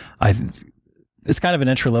 it's kind of an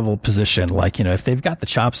entry level position. Like, if they've got the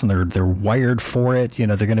chops and they're wired for it, they're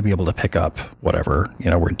going to be able to pick up whatever,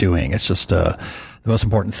 we're doing. It's just, the most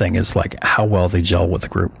important thing is like how well they gel with the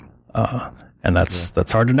group. And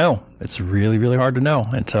that's hard to know. It's really, really hard to know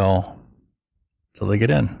until they get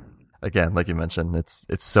in. Again, like you mentioned, it's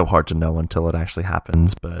so hard to know until it actually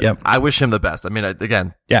happens. But I wish him the best. I mean,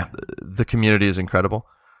 the community is incredible.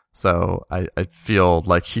 So I feel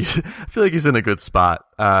like he's in a good spot.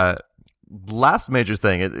 Last major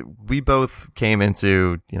thing, we both came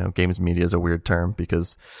into, games media is a weird term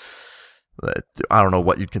because I don't know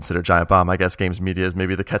what you'd consider Giant Bomb. I guess games media is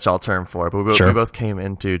maybe the catch-all term for it. But we both came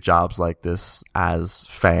into jobs like this as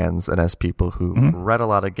fans and as people who read a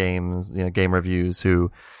lot of games, game reviews, who,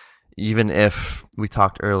 even if we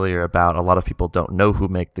talked earlier about a lot of people don't know who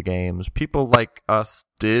make the games, people like us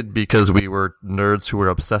did because we were nerds who were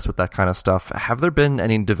obsessed with that kind of stuff. Have there been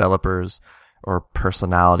any developers or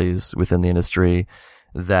personalities within the industry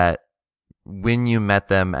that when you met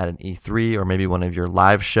them at an E3 or maybe one of your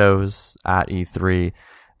live shows at E3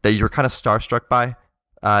 that you were kind of starstruck by,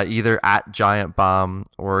 either at Giant Bomb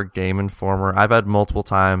or Game Informer? I've had multiple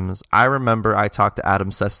times. I remember I talked to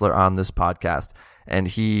Adam Sessler on this podcast, and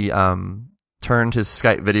he turned his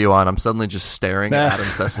Skype video on. I'm suddenly just staring at Adam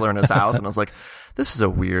Sessler in his house, and I was like, this is a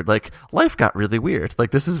weird, life got really weird.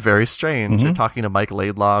 Like, this is very strange. You're talking to Mike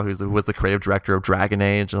Laidlaw, who was the creative director of Dragon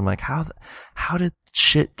Age, and I'm like, how did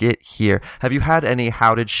shit get here? Have you had any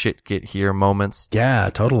how did shit get here moments? Yeah,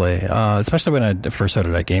 totally. Especially when I first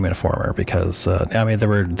started at Game Informer, because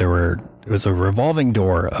it was a revolving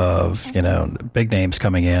door of big names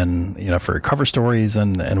coming in, for cover stories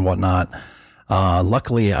and whatnot.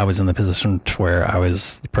 Luckily, I was in the position where I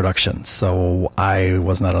was production, so I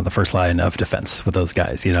was not on the first line of defense with those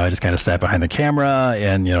guys. I just kind of sat behind the camera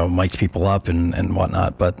and, mic'd people up and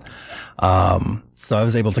whatnot. But, so I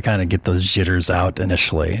was able to kind of get those jitters out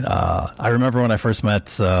initially. I remember when I first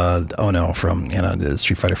met, Ono from, the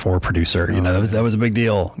Street Fighter 4 producer, that was a big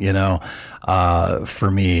deal,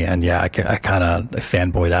 for me. And yeah, I kind of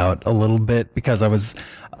fanboyed out a little bit because that was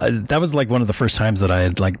like one of the first times that I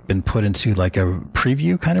had like been put into like a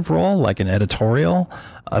preview kind of role, like an editorial,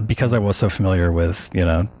 because I was so familiar with,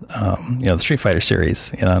 the Street Fighter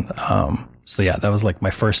series, so yeah, that was like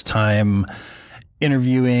my first time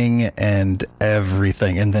interviewing and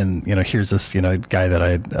everything. And then, here's this, guy that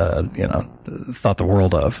I, thought the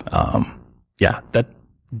world of. Yeah,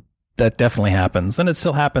 that definitely happens. And it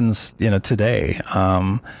still happens, today.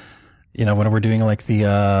 When we're doing like the,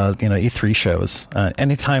 E3 shows,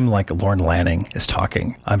 anytime like Lorne Lanning is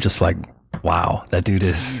talking, I'm just like, wow, that dude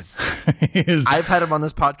is. I've had him on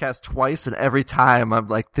this podcast twice, and every time I'm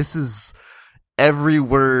like, every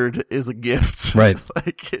word is a gift. Right.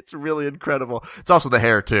 Like, it's really incredible. It's also the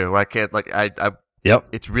hair too. I can't Yep.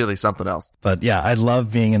 It's really something else. But yeah, I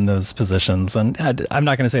love being in those positions, and I'm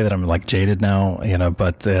not going to say that I'm like jaded now,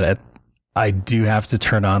 but I do have to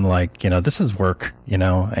turn on like, this is work,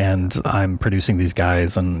 and I'm producing these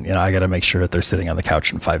guys, and, I got to make sure that they're sitting on the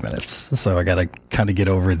couch in 5 minutes. So I got to kind of get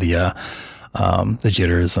over the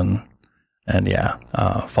jitters and yeah,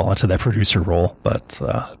 fall into that producer role. But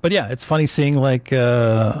yeah, it's funny seeing like, Tim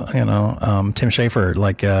Schafer,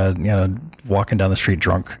 like, walking down the street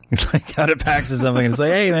drunk, like out of PAX or something, and say,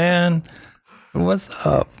 "Hey man, what's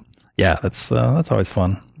up?" Yeah, that's always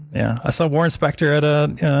fun. Yeah, I saw Warren Spector at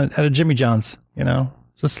a Jimmy John's.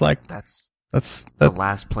 Just like that's the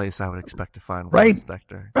last place I would expect to find Warren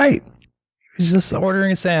Spector. Right, he was just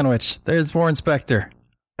ordering a sandwich. There's Warren Spector.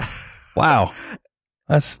 Wow,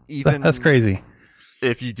 that's crazy.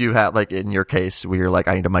 If you do have, like in your case, where you're like,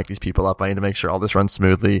 I need to mic these people up, I need to make sure all this runs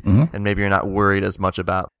smoothly, and maybe you're not worried as much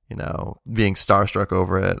about being starstruck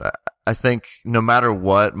over it. I think no matter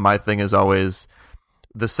what, my thing is always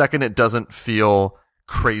the second it doesn't feel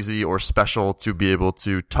crazy or special to be able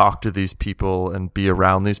to talk to these people and be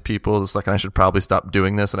around these people, the second I should probably stop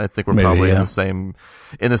doing this. And I think we're probably in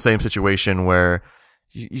the same situation where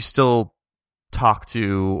you still talk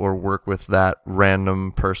to or work with that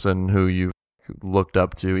random person who you've looked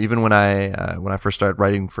up to. Even when I first started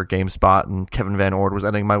writing for GameSpot and Kevin Van Ord was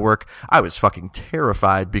editing my work, I was fucking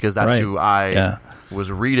terrified because that's who I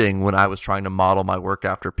was reading when I was trying to model my work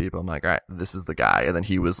after people. I'm like, all right, this is the guy. And then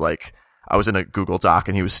he was like, I was in a Google Doc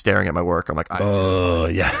and he was staring at my work. I'm like, oh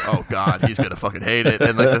God, he's going to fucking hate it.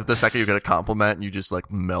 And like the second you get a compliment, you just like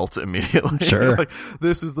melt immediately. Sure. Like,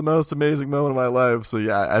 this is the most amazing moment of my life. So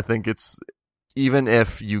yeah, I think it's, even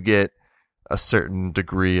if you get a certain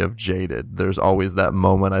degree of jaded, there's always that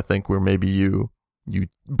moment, I think, where maybe you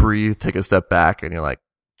breathe, take a step back, and you're like,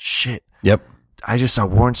 shit. Yep. I just saw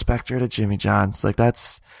Warren Spector at a Jimmy John's. Like,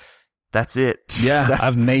 that's it. Yeah,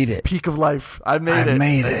 I've made it. Peak of life. I've made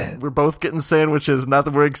it. We're both getting sandwiches. Not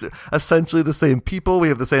that we're essentially the same people. We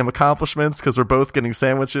have the same accomplishments because we're both getting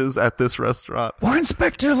sandwiches at this restaurant. Warren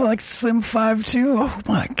Spector, like Slim 5 too. Oh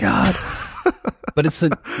my God. But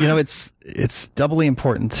it's doubly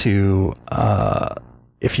important to,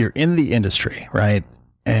 if you're in the industry, right,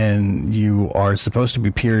 and you are supposed to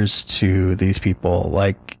be peers to these people,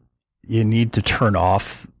 like, you need to turn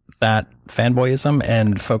off that fanboyism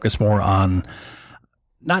and focus more on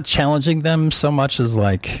not challenging them so much as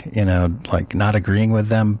like not agreeing with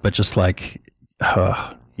them, but just like,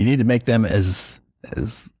 you need to make them as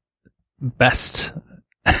best,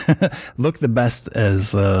 look the best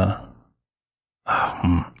as,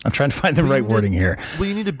 I'm trying to find the right wording here. Well,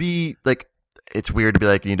 you need to be like, it's weird to be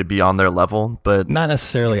like, you need to be on their level, but not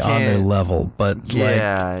necessarily on their level, but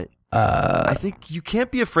yeah, I think you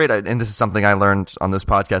can't be afraid. And this is something I learned on this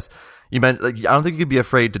podcast. You meant, like, I don't think you could be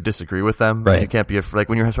afraid to disagree with them. Right. You can't be afraid, like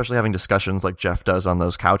when you're especially having discussions like Jeff does on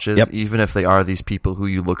those couches, even if they are these people who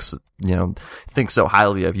you think so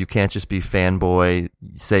highly of, you can't just be fanboy,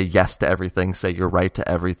 say yes to everything, say you're right to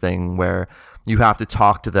everything, where you have to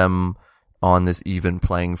talk to them on this even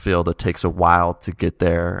playing field. It takes a while to get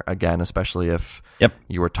there again, especially if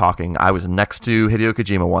you were talking. I was next to Hideo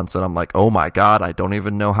Kojima once, and I'm like, oh my God, I don't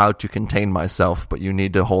even know how to contain myself, but you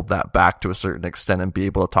need to hold that back to a certain extent and be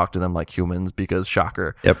able to talk to them like humans, because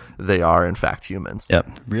shocker, they are in fact humans.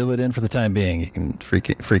 Reel it in for the time being. You can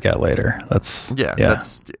freak out later. That's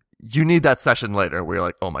you need that session later where you're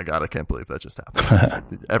like, oh my God, I can't believe that just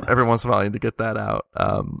happened. Every once in a while, I need to get that out.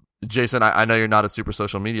 Jason, I know you're not a super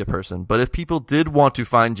social media person, but if people did want to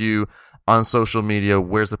find you on social media,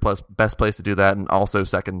 where's the best place to do that? And also,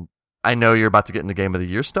 second, I know you're about to get into Game of the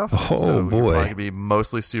Year stuff. Oh, so boy. You're going to be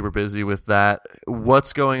mostly super busy with that.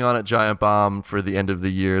 What's going on at Giant Bomb for the end of the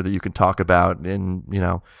year that you can talk about? And,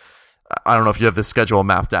 I don't know if you have this schedule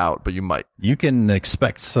mapped out, but you might. You can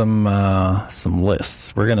expect some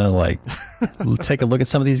lists. We're going to take a look at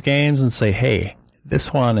some of these games and say, hey,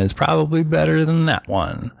 this one is probably better than that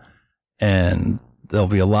one. And there'll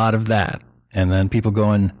be a lot of that. And then people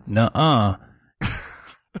going, nuh-uh.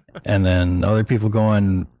 And then other people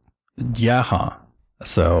going, yeah.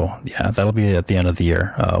 So yeah, that'll be at the end of the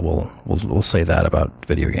year. We'll say that about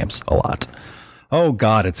video games a lot. Oh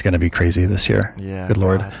God, it's going to be crazy this year. Yeah. Good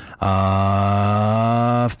Lord.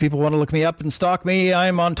 If people want to look me up and stalk me,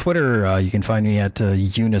 I'm on Twitter. You can find me at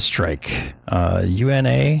Unistrike.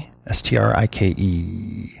 UNASTRIKE.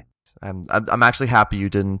 I'm actually happy you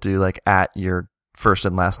didn't do at your first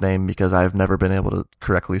and last name, because I've never been able to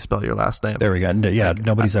correctly spell your last name. There we go. Yeah,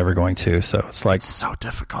 nobody's ever going to. So it's it's so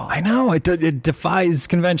difficult. I know it defies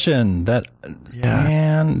convention.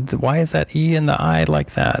 Man, why is that E and the I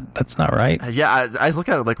like that? That's not right. Yeah, I look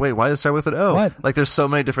at it wait, why does it start with an O? What? There's so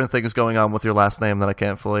many different things going on with your last name that I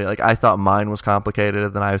can't fully. I thought mine was complicated,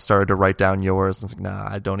 and then I started to write down yours, and I was like, nah,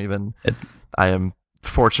 I don't even. I am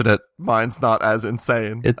fortunate mine's not as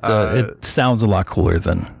insane. It sounds a lot cooler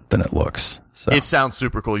than it looks. So. It sounds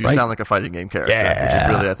super cool. You sound like a fighting game character, which is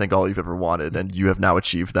really, I think, all you've ever wanted, and you have now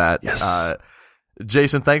achieved that. Yes.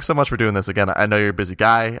 Jason, thanks so much for doing this again. I know you're a busy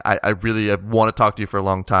guy. I really want to talk to you for a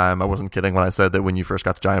long time. I wasn't kidding when I said that when you first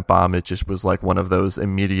got to Giant Bomb, it just was one of those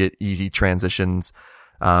immediate, easy transitions.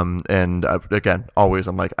 And again, always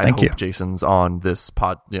I'm I hope Jason's on this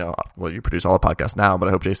pod, you produce all the podcasts now, but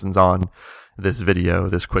I hope Jason's on this video,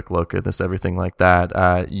 this quick look at this, everything like that.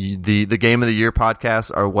 The Game of the Year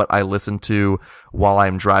podcasts are what I listen to while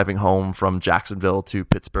I'm driving home from Jacksonville to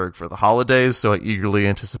Pittsburgh for the holidays. So I eagerly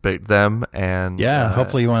anticipate them. And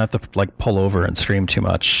hopefully you won't have to pull over and scream too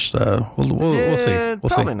much. We'll see. We'll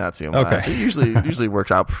probably see. Not too much. Okay. It usually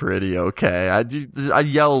works out pretty okay. I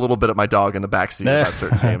yell a little bit at my dog in the backseat about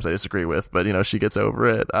certain games I disagree with, but she gets over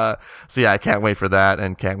it. So yeah, I can't wait for that,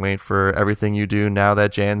 and can't wait for everything you do now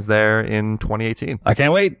that Jan's there in 2018. I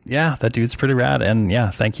can't wait. Yeah, that dude's pretty rad. And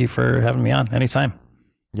yeah, thank you for having me on anytime.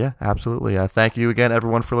 Yeah, absolutely. Thank you again,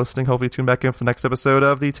 everyone, for listening. Hopefully tune back in for the next episode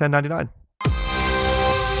of the 1099.